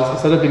difference was,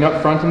 instead of being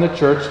up front in the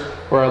church,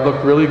 where I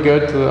looked really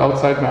good to the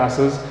outside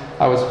masses,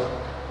 I was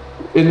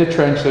in the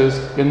trenches,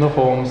 in the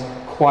homes,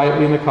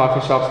 quietly in the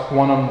coffee shops,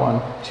 one-on-one.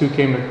 2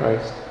 came to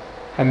Christ.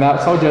 And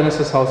that's how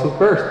Genesis House was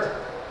birthed.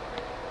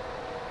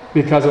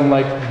 Because I'm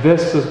like,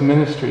 this is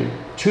ministry.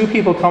 2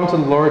 people come to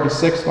the Lord in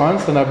 6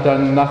 months, and I've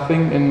done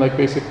nothing in like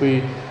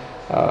basically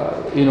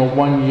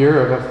 1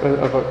 year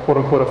of a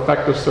quote-unquote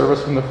effective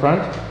service from the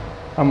front.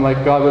 I'm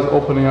like, God was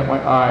opening up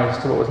my eyes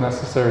to what was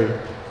necessary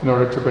in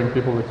order to bring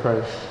people to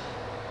Christ.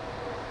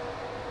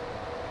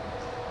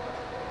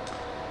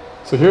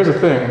 So here's the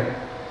thing,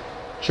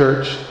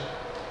 church.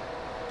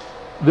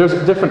 There's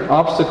different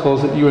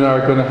obstacles that you and I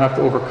are going to have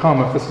to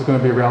overcome if this is going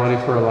to be a reality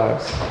for our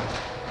lives.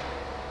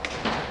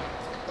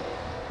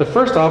 The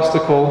first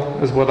obstacle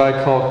is what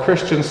I call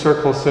Christian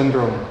circle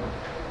syndrome.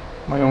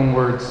 My own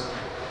words.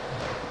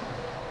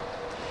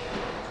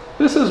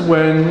 This is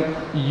when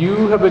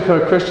you have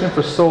become a Christian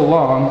for so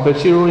long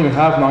that you don't even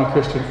have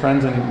non-Christian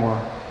friends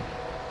anymore.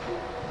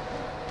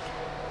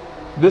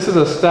 This is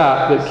a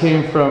stat that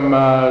came from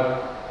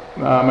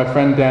my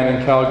friend Dan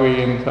in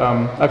Calgary, and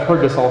I've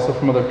heard this also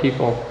from other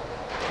people.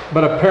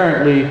 But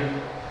apparently,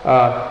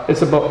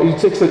 it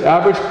takes an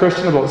average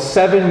Christian about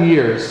 7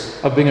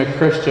 years of being a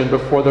Christian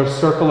before their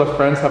circle of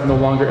friends have no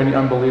longer any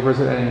unbelievers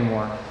in it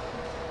anymore.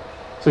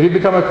 So you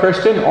become a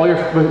Christian,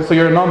 so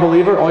you're a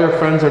non-believer, all your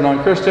friends are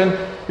non-Christian.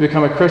 You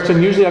become a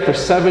Christian. Usually after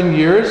 7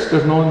 years,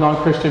 there's no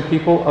non-Christian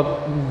people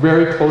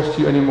very close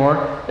to you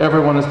anymore.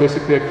 Everyone is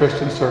basically a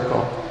Christian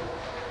circle.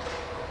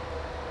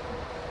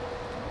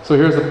 So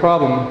here's the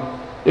problem.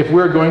 If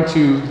we're going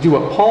to do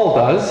what Paul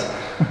does,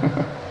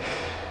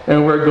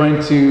 and we're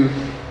going to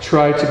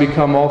try to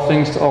become all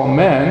things to all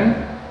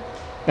men,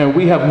 and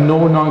we have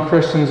no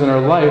non-Christians in our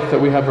life that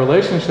we have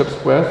relationships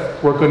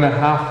with, we're going to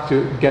have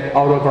to get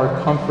out of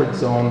our comfort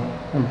zone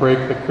and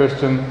break the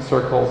Christian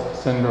circle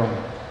syndrome.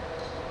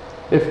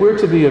 If we're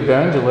to be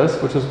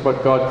evangelists, which is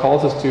what God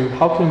calls us to,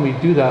 how can we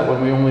do that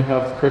when we only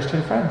have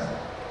Christian friends?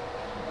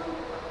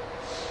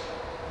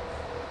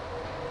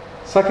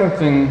 Second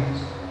thing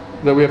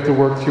that we have to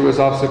work through as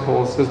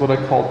obstacles is what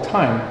I call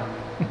time.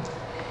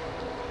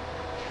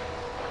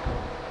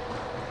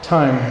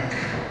 Time.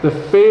 The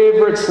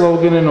favorite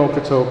slogan in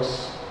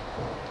Okotoks.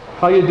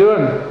 How you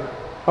doing?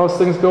 How's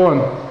things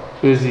going?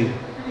 Busy.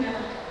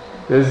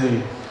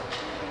 Busy.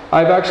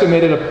 I've actually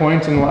made it a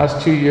point in the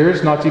last 2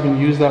 years not to even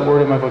use that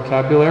word in my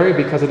vocabulary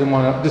because I didn't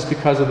want to, just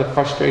because of the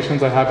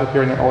frustrations I have with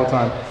hearing it all the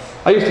time.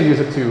 I used to use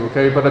it too,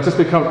 okay? But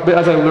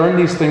as I learned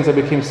these things, I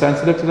became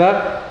sensitive to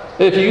that.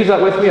 If you use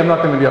that with me, I'm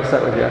not going to be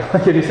upset with you.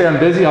 Like if you say I'm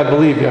busy, I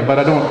believe you, but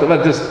I don't.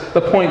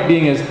 The point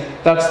being is,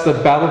 that's the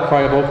battle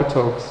cry of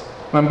Okotoks.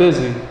 I'm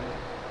busy.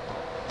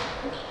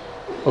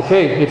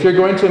 Okay, if you're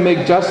going to make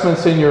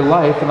adjustments in your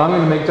life, and I'm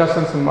going to make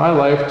adjustments in my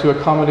life to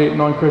accommodate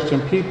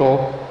non-Christian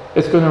people,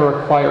 it's going to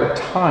require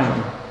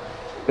time.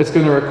 It's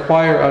going to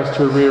require us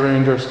to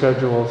rearrange our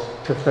schedules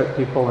to fit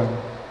people in.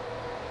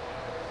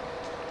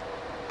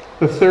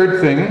 The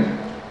third thing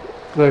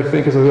that I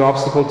think is an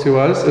obstacle to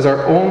us is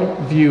our own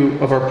view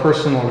of our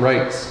personal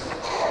rights.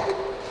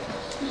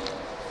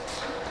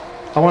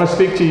 I want to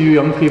speak to you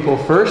young people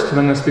first, and then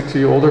I'm going to speak to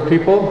you older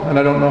people, and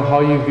I don't know how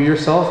you view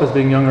yourself as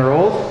being young or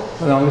old,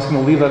 and I'm just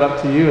going to leave that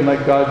up to you and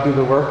let God do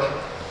the work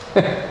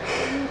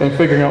in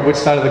figuring out which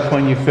side of the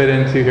coin you fit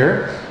into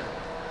here.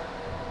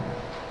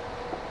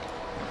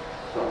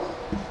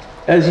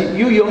 As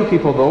you young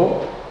people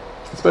though,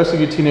 especially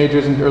you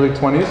teenagers in your early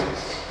 20s,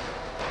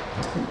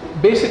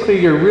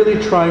 basically you're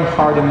really trying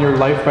hard in your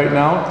life right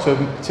now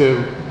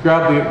to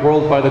grab the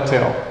world by the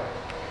tail.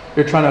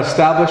 You're trying to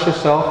establish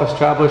yourself,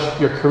 establish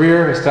your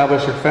career,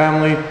 establish your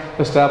family,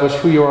 establish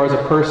who you are as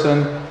a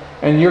person.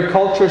 And your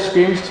culture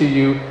screams to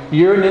you,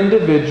 you're an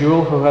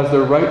individual who has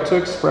the right to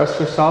express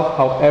yourself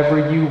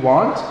however you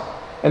want.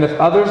 And if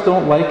others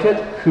don't like it,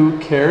 who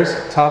cares?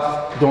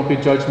 Tough, don't be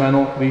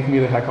judgmental, leave me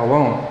the heck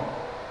alone.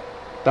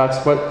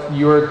 That's what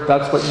you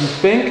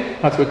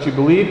think, that's what you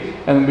believe,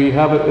 and we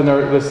have it in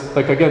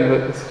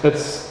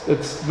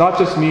it's not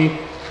just me.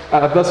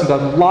 I've listened to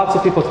lots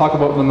of people talk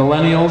about the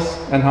millennials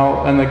and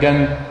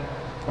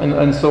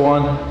so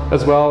on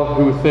as well,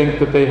 who think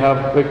that they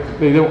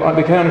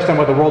can't understand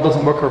why the world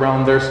doesn't work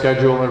around their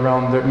schedule,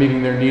 around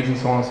meeting their needs, and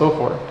so on and so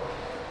forth.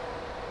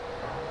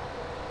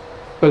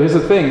 But here's the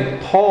thing: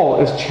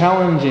 Paul is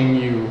challenging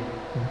you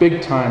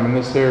big time in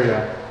this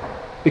area,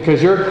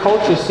 because your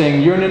culture is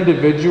saying you're an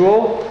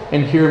individual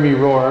and hear me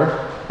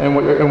roar, and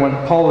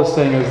what Paul is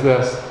saying is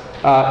this: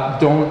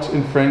 don't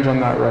infringe on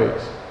that right.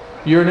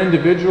 You're an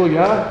individual,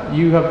 yeah,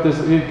 you have this,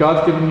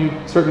 God's given you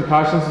certain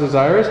passions and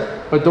desires,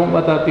 but don't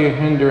let that be a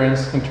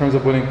hindrance in terms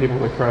of winning people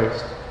to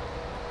Christ.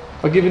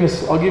 I'll give you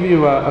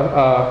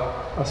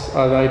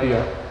an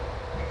idea.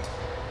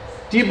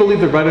 Do you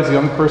believe that right as a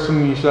young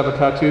person you should have a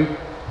tattoo?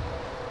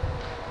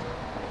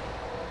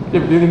 Do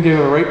you think you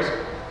have a right?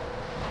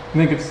 You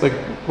think it's like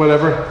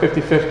whatever,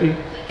 50-50?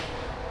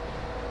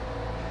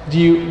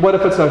 What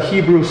if it's a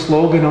Hebrew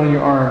slogan on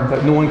your arm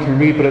that no one can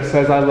read, but it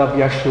says, I love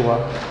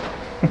Yeshua?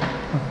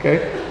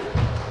 Okay?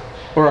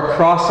 Or a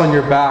cross on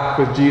your back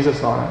with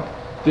Jesus on it.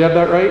 Do you have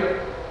that right?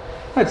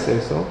 I'd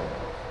say so.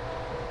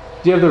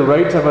 Do you have the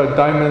right to have a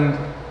diamond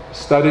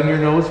stud in your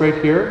nose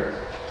right here?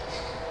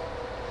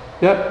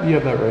 Yep, you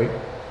have that right.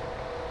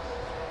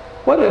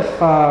 What if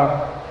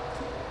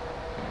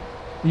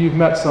you've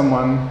met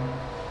someone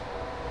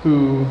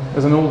who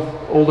is an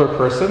older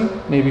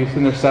person, maybe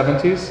in their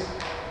 70s,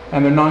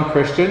 and they're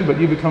non-Christian, but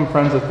you become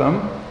friends with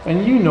them,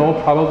 and you know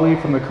probably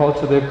from the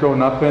culture they've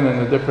grown up in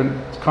and the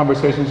different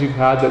conversations you've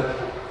had that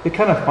they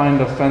kind of find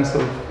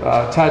offensive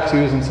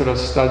tattoos and sort of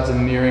studs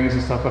and earrings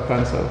and stuff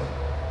offensive.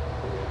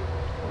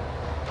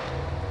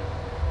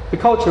 The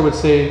culture would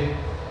say,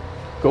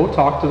 go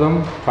talk to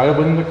them, try to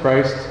win them to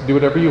Christ, do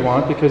whatever you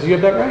want because you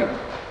have that right.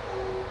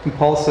 And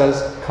Paul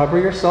says, cover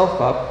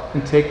yourself up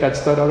and take that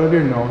stud out of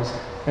your nose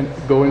and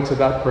go into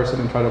that person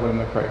and try to win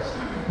them to Christ.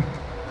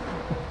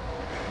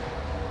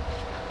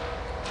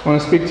 I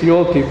want to speak to you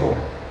old people,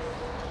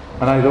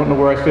 and I don't know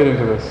where I fit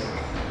into this.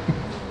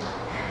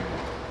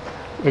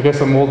 I guess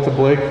I'm old to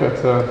Blake,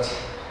 but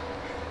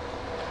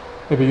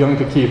maybe young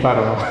to Keith, I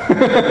don't know.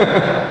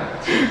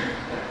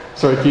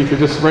 Sorry, Keith, you're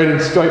just right in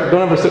strike.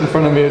 Don't ever sit in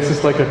front of me, it's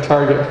just like a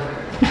target.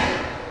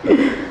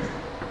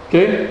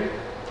 Okay?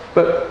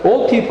 But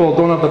old people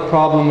don't have the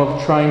problem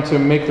of trying to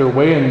make their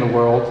way in the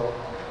world.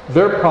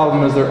 Their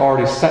problem is they're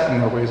already set in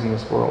their ways in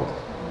this world.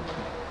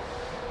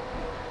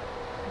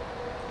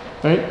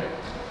 Right?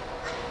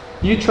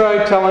 You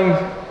try telling,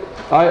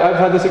 I've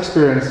had this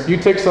experience. You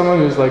take someone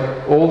who's like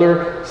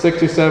older,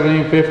 60,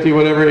 70, 50,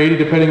 whatever, 80,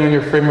 depending on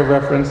your frame of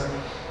reference,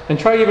 and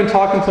try even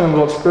talking to them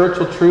about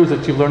spiritual truths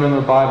that you've learned in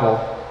the Bible.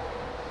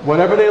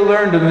 Whatever they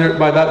learned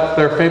by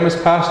their famous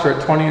pastor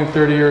at 20 and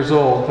 30 years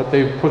old, that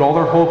they put all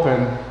their hope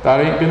in,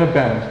 that ain't going to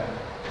bend.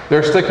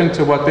 They're sticking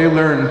to what they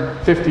learned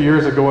 50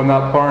 years ago in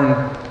that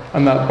barn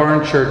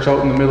church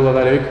out in the middle of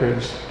that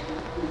acreage,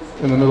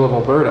 in the middle of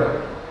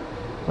Alberta.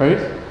 Right?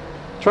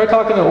 Try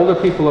talking to older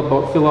people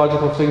about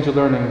theological things you're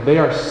learning. They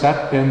are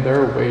set in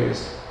their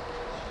ways.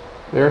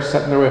 They are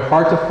set in their way.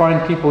 Hard to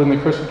find people in the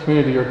Christian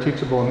community who are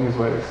teachable in these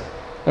ways.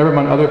 Never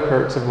mind other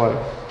parts of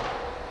life.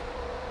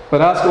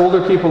 But ask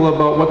older people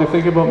about what they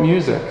think about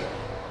music,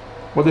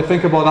 what they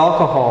think about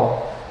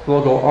alcohol.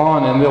 They'll go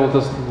on and they'll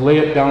just lay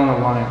it down on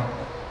a line.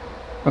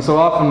 And so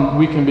often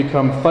we can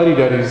become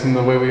fuddy-duddies in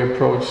the way we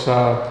approach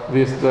the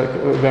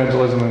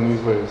evangelism in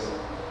these ways.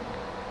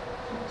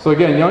 So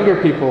again,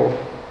 younger people,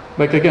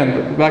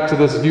 again, back to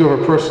this view of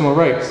our personal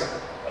rights.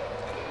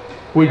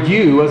 Would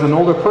you, as an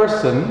older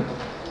person,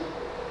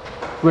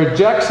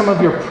 reject some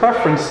of your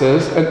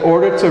preferences in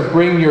order to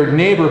bring your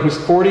neighbor who's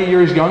 40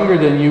 years younger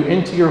than you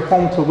into your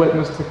home to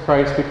witness to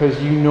Christ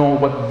because you know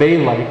what they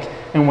like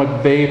and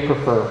what they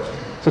prefer.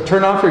 So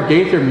turn off your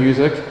Gaither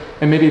music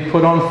and maybe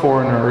put on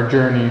Foreigner or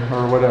Journey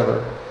or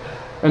whatever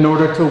in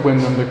order to win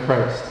them to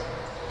Christ.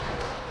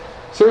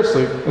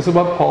 Seriously, this is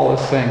what Paul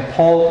is saying.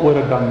 Paul would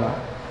have done that.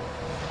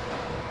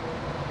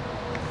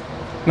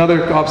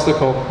 Another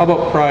obstacle. How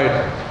about pride?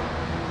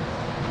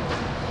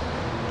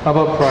 How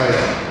about pride?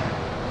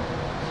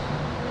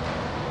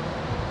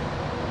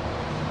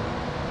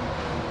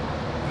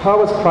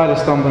 How is pride a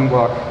stumbling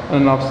block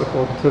and an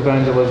obstacle to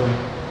evangelism?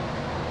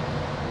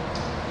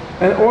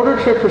 In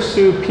order to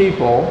pursue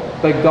people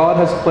that God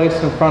has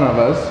placed in front of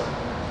us,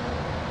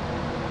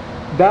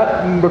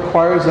 that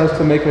requires us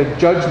to make a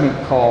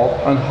judgment call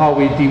on how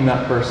we deem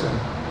that person.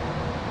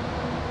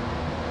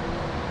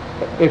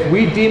 If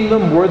we deem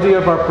them worthy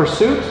of our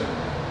pursuit,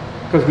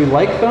 because we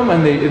like them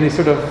and they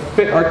sort of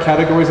fit our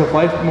categories of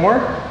life more,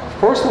 of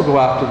course we'll go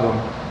after them.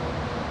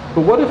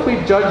 But what if we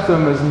judge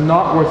them as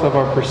not worth of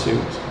our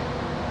pursuit?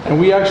 And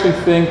we actually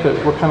think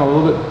that we're kind of a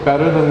little bit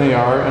better than they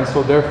are, and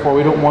so therefore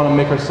we don't want to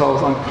make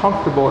ourselves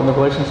uncomfortable in the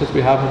relationships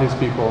we have with these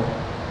people.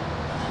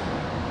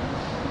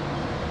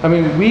 I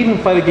mean, we even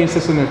fight against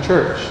this in the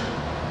church.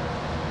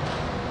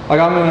 Like,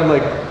 I'm going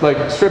to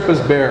like strip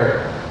us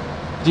bare.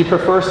 Do you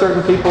prefer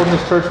certain people in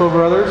this church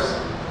over others?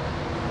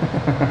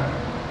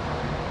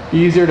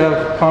 Easier to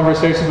have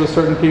conversations with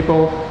certain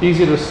people?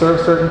 Easier to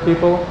serve certain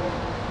people?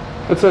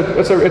 It's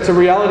a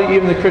reality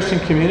even in the Christian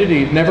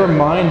community, never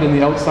mind in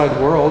the outside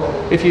world.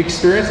 If you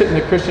experience it in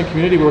the Christian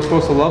community where we're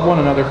supposed to love one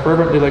another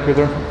fervently like we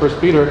learned from 1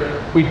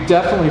 Peter, we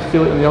definitely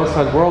feel it in the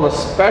outside world,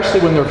 especially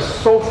when they're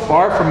so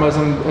far from us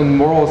in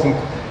morals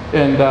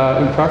and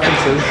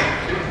preferences.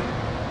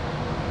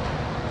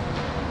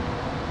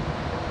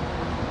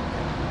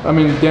 I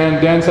mean,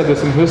 Dan said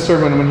this in his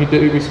sermon when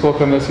we spoke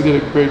on this. He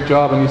did a great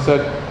job, and he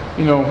said,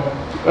 you know,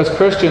 as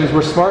Christians,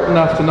 we're smart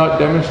enough to not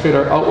demonstrate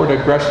our outward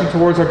aggression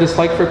towards our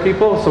dislike for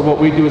people, so what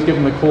we do is give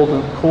them the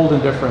cold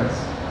indifference.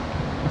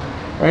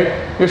 Right?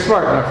 You're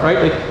smart enough,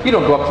 right? Like, you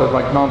don't go up to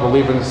like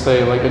non-believers and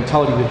say, like, and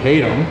tell them you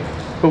hate them.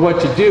 But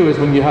what you do is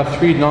when you have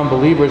 3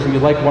 non-believers and you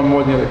like one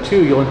more than the other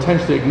 2, you'll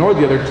intentionally ignore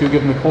the other 2,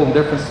 give them the cold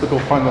indifference to go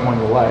find the one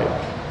you like.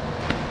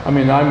 I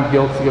mean, I'm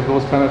guilty of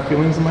those kind of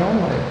feelings in my own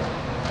life.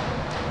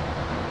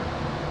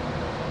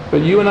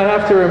 But you and I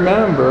have to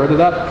remember that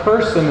that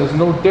person is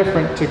no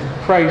different to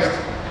Christ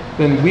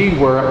than we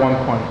were at one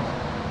point.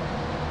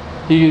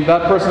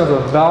 That person has a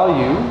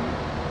value,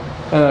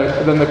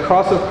 then the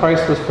cross of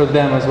Christ was for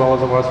them as well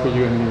as it was for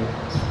you and me.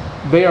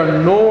 They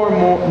are no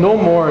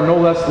more or no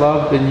less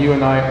loved than you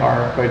and I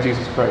are by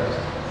Jesus Christ.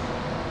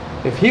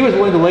 If he was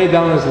willing to lay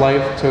down his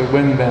life to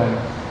win them,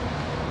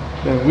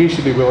 then we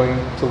should be willing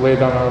to lay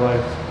down our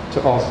life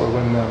to also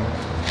win them.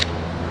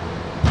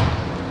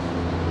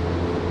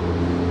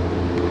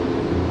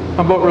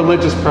 How about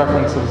religious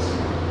preferences?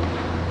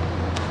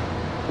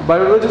 By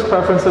religious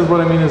preferences,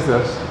 what I mean is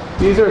this.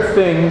 These are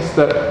things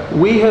that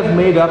we have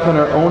made up in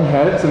our own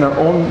heads, in our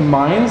own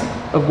minds,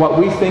 of what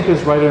we think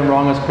is right and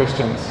wrong as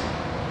Christians.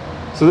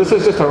 So this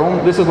is just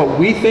this is what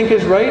we think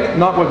is right,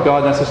 not what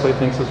God necessarily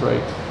thinks is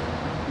right.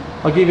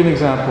 I'll give you an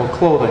example.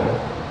 Clothing.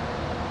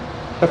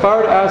 If I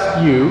were to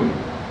ask you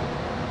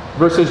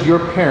versus your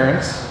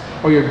parents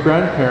or your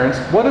grandparents,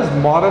 what is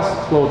modest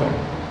clothing?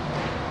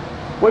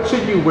 What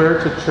should you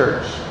wear to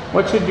church?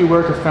 What should you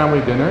wear to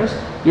family dinners?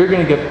 You're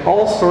going to get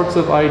all sorts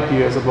of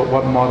ideas about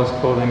what modest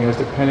clothing is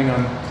depending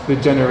on the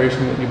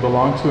generation that you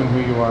belong to and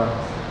who you are.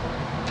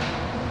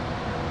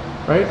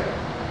 Right?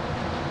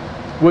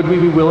 Would we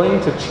be willing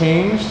to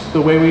change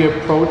the way we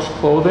approach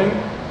clothing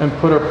and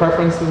put our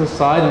preferences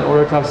aside in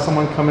order to have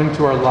someone come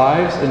into our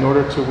lives in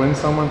order to win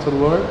someone to the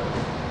Lord?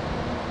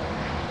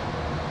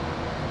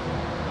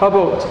 How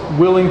about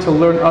willing to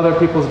learn other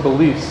people's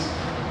beliefs?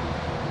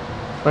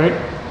 Right?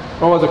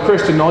 Oh, as a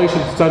Christian, all you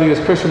should study is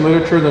Christian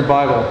literature and the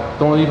Bible.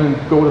 Don't even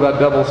go to that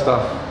devil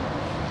stuff.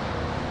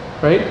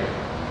 Right?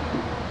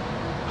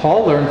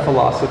 Paul learned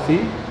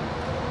philosophy.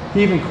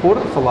 He even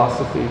quoted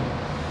philosophy.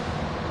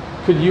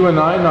 Could you and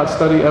I not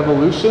study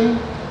evolution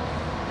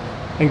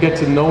and get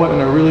to know it in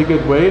a really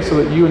good way so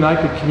that you and I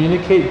could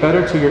communicate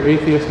better to your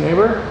atheist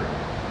neighbor?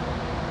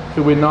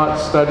 Could we not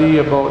study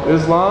about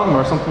Islam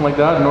or something like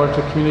that in order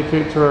to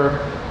communicate to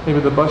maybe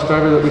the bus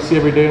driver that we see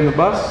every day in the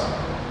bus?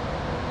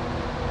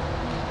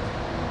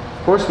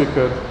 Of course we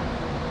could.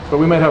 But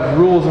we might have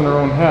rules in our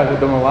own head that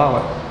don't allow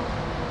it.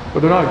 But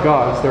they're not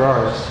God's, they're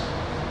ours.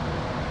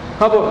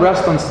 How about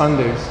rest on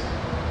Sundays?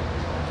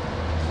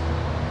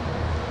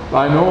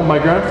 I know my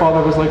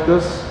grandfather was like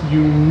this.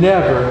 You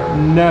never,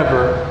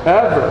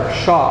 ever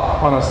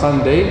shop on a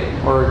Sunday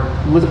or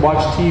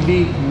watch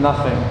TV,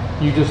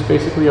 nothing. You just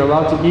basically are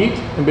allowed to eat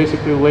and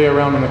basically lay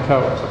around on the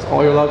couch. That's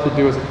all you're allowed to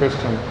do as a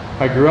Christian.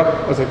 I grew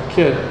up as a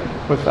kid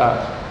with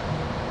that.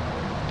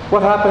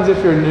 What happens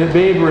if your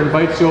neighbor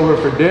invites you over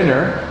for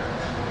dinner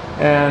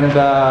and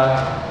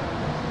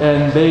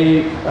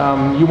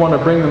you want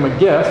to bring them a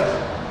gift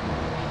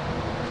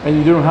and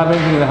you don't have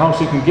anything in the house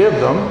you can give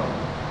them?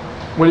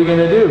 What are you going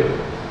to do?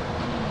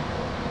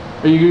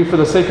 Are you, for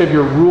the sake of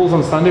your rules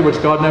on Sunday,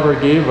 which God never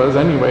gave us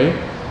anyway,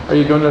 are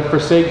you going to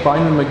forsake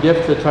buying them a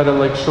gift to try to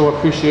like show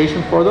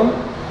appreciation for them?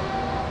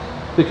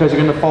 Because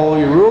you're going to follow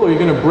your rule, or you're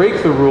going to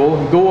break the rule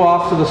and go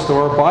off to the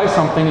store, buy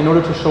something in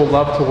order to show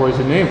love towards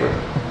your neighbor.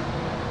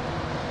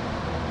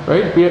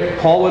 Right?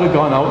 Paul would have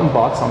gone out and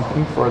bought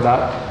something for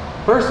that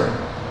person.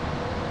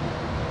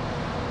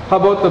 How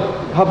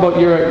about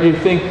you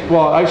think,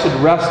 well, I should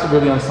rest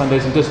really on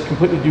Sundays and just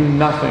completely do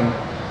nothing.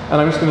 And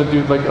I'm just going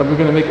to I'm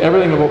going to make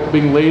everything about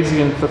being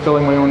lazy and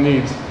fulfilling my own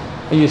needs.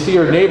 And you see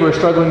your neighbor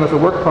struggling with a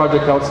work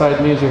project outside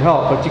and needs your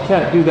help, but you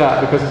can't do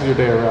that because it's your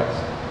day of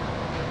rest.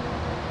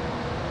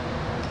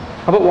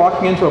 How about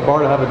walking into a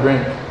bar to have a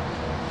drink?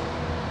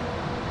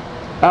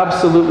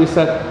 Absolutely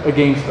set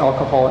against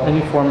alcohol in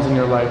any forms in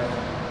your life.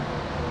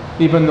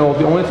 Even though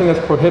the only thing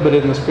that's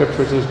prohibited in the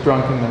scriptures is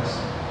drunkenness.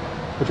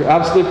 Which are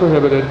absolutely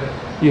prohibited.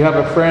 You have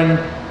a friend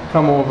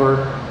come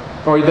over,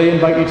 or they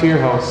invite you to your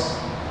house,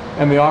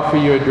 and they offer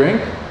you a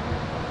drink.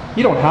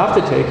 You don't have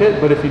to take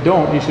it, but if you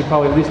don't, you should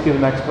probably at least give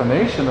an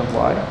explanation of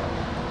why,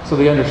 so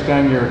they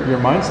understand your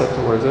mindset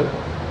towards it.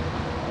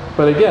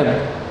 But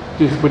again,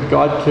 would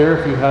God care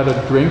if you had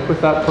a drink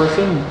with that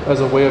person as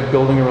a way of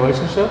building a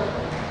relationship?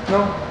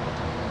 No.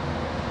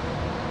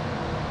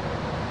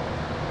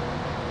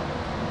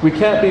 We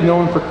can't be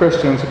known for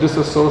Christians who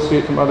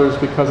disassociate from others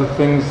because of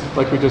things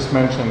like we just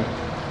mentioned.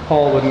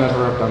 Paul would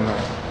never have done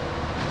that.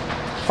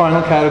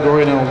 Final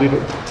category, and I'll leave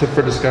it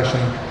for discussion.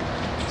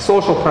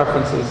 Social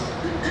preferences.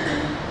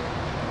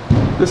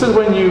 This is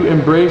when you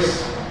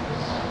embrace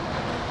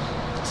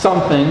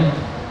something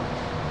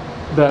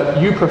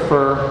that you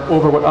prefer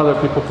over what other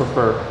people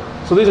prefer.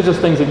 So these are just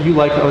things that you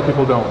like that other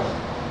people don't.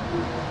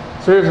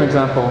 So here's an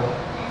example.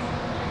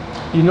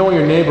 You know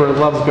your neighbor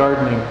loves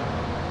gardening.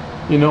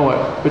 You know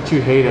it, but you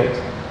hate it.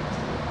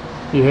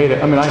 You hate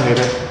it. I mean, I hate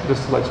it,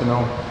 just to let you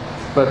know.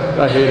 But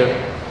I hate it.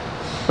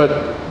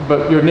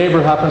 But your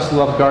neighbor happens to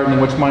love gardening,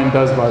 which mine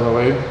does, by the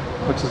way,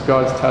 which is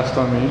God's test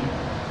on me.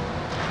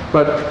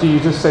 But do you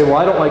just say, well,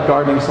 I don't like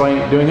gardening, so I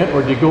ain't doing it?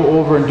 Or do you go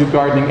over and do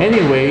gardening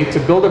anyway to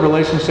build a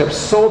relationship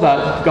so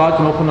that God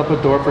can open up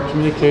a door for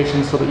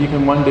communication so that you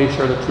can one day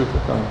share the truth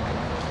with them?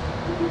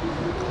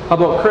 How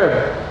about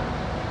crib?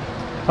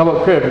 How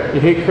about crib? You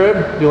hate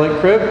crib? You like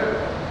crib?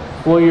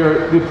 Well,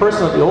 the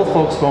person at the old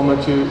folks' home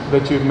that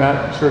you've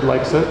met sure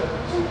likes it.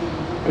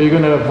 Are you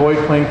going to avoid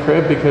playing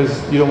crib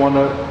because you don't want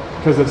to,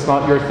 because it's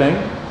not your thing?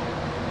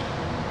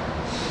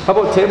 How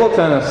about table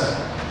tennis?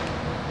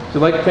 Do you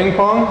like ping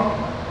pong?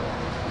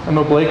 I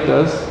know Blake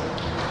does.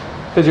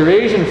 Because your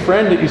Asian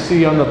friend that you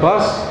see on the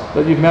bus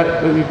that you've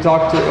met, that you've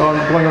talked to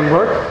on going on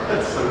work.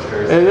 That's so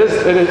true. It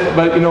is.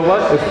 But you know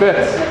what? It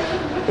fits.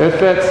 It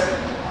fits.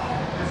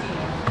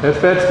 It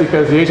fits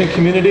because the Asian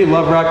community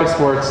love racket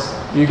sports.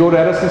 You go to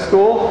Edison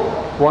School,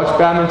 watch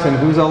badminton.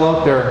 Who's all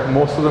out there?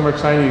 Most of them are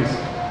Chinese.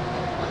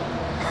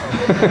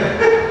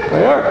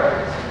 They are.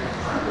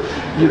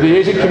 The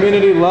Asian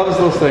community loves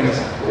those things.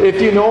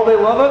 If you know they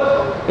love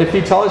it, if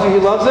he tells you he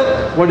loves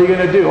it, what are you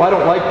going to do? I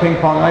don't like ping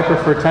pong, I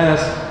prefer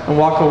tennis, and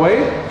walk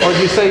away? Or do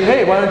you say,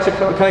 hey, why don't you,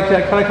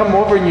 can I come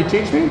over and you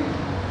teach me?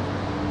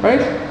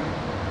 Right?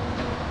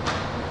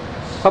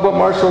 How about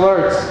martial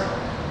arts?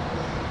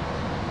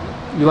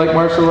 You like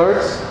martial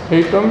arts?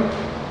 Hate them?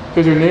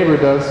 Because your neighbor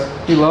does.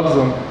 He loves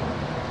them.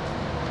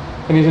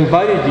 And he's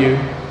invited you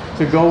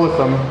to go with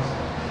them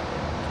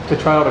to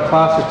try out a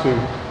class or two.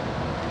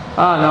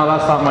 No,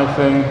 that's not my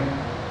thing.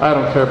 I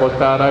don't care about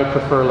that. I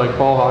prefer like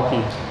ball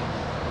hockey.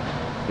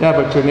 Yeah,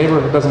 but your neighbor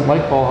doesn't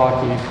like ball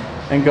hockey.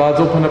 And God's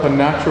opened up a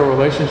natural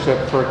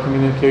relationship for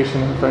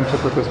communication and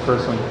friendship with this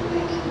person.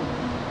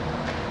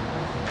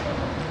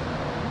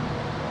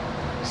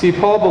 See,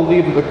 Paul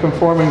believed that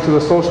conforming to the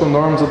social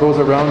norms of those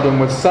around him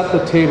would set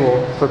the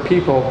table for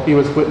people he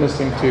was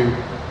witnessing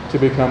to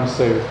become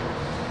saved.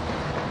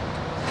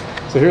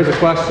 So here's a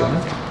question.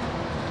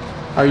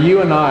 Are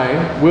you and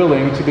I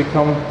willing to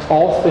become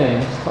all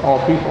things to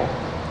all people?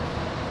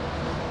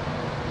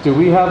 Do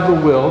we have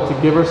the will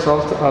to give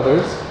ourselves to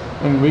others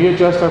and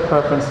readjust our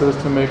preferences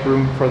to make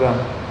room for them?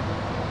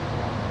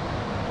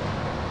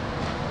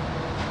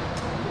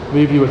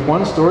 Leave you with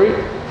one story.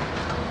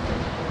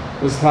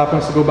 This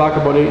happens to go back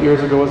about 8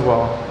 years ago as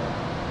well.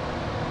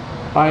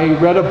 I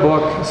read a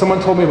book,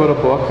 someone told me about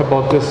a book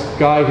about this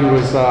guy who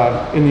was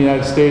in the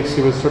United States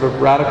who was sort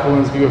of radical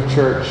in his view of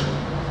church.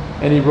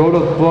 And he wrote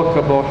a book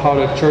about how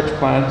to church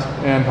plant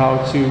and how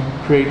to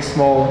create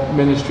small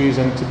ministries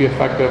and to be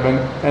effective.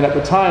 And at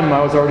the time,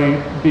 I was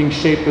already being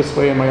shaped this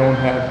way in my own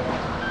head.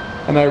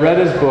 And I read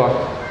his book.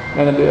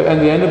 And at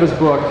the end of his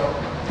book,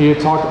 he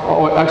had talked,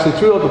 actually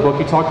throughout the book,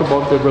 he talked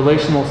about the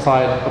relational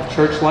side of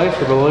church life,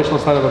 the relational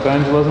side of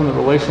evangelism, the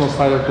relational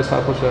side of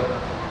discipleship.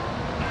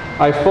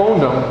 I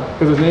phoned him,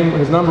 because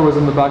his number was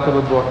in the back of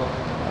the book.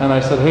 And I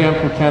said, hey, I'm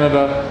from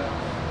Canada.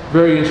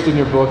 Very interested in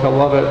your book. I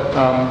love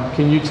it.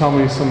 Can you tell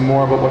me some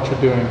more about what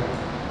you're doing?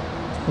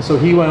 And so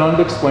he went on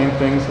to explain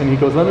things, and he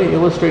goes, let me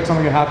illustrate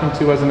something that happened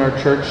to us in our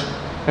church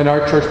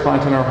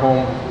plant in our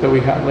home that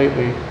we had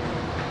lately.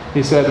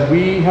 He said,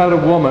 we had a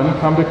woman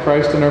come to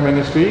Christ in our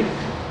ministry,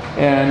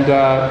 and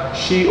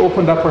she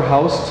opened up her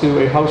house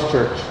to a house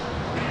church.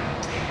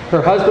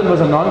 Her husband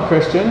was a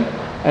non-Christian,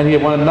 and he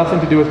wanted nothing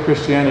to do with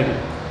Christianity.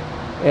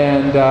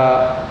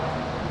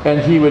 And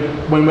he would,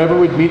 whenever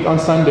we'd meet on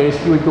Sundays,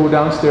 he would go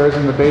downstairs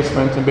in the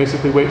basement and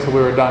basically wait till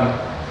we were done.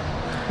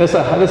 This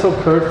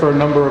occurred for a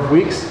number of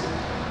weeks,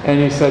 and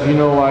he said,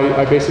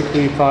 I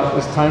basically thought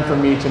it's time for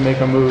me to make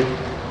a move.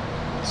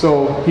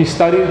 So he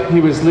studied, he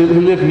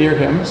lived near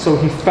him, so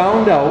he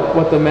found out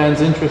what the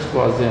man's interest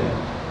was in.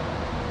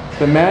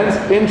 The man's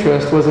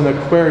interest was in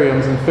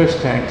aquariums and fish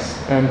tanks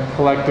and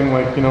collecting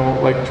like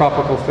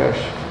tropical fish.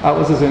 That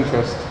was his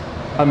interest.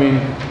 I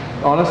mean,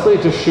 honestly,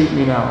 just shoot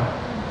me now.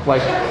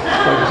 Like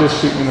just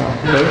shoot me now.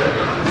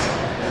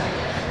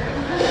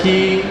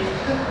 Okay?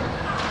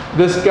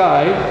 This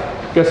guy,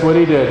 guess what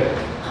he did?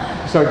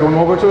 He started going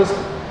over to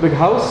the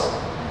house,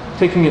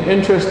 taking an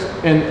interest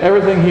in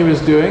everything he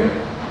was doing,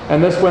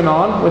 and this went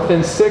on.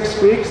 Within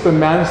 6 weeks, the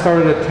man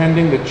started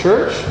attending the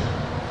church,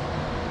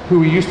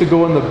 who he used to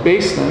go in the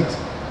basement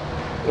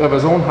of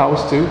his own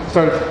house to,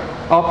 started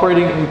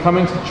operating and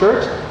coming to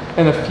church,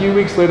 and a few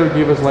weeks later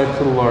gave his life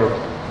to the Lord.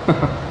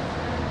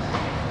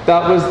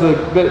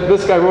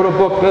 This guy wrote a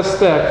book this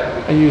thick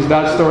and used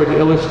that story to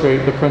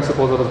illustrate the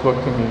principles of his book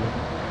to me.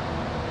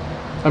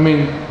 I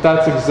mean,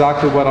 that's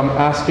exactly what I'm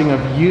asking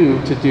of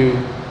you to do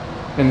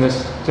in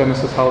this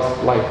Genesis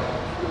House life.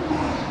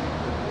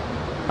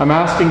 I'm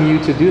asking you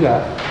to do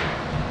that.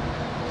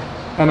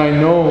 And I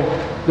know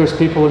there's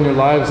people in your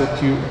lives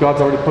that God's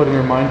already put in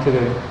your mind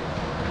today.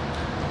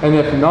 And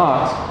if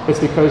not, it's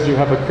because you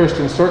have a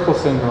Christian circle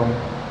syndrome.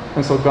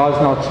 And so God's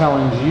now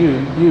challenged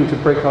you to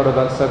break out of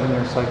that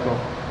 7-year cycle.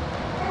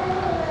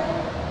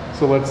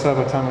 So let's have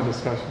a time of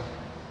discussion.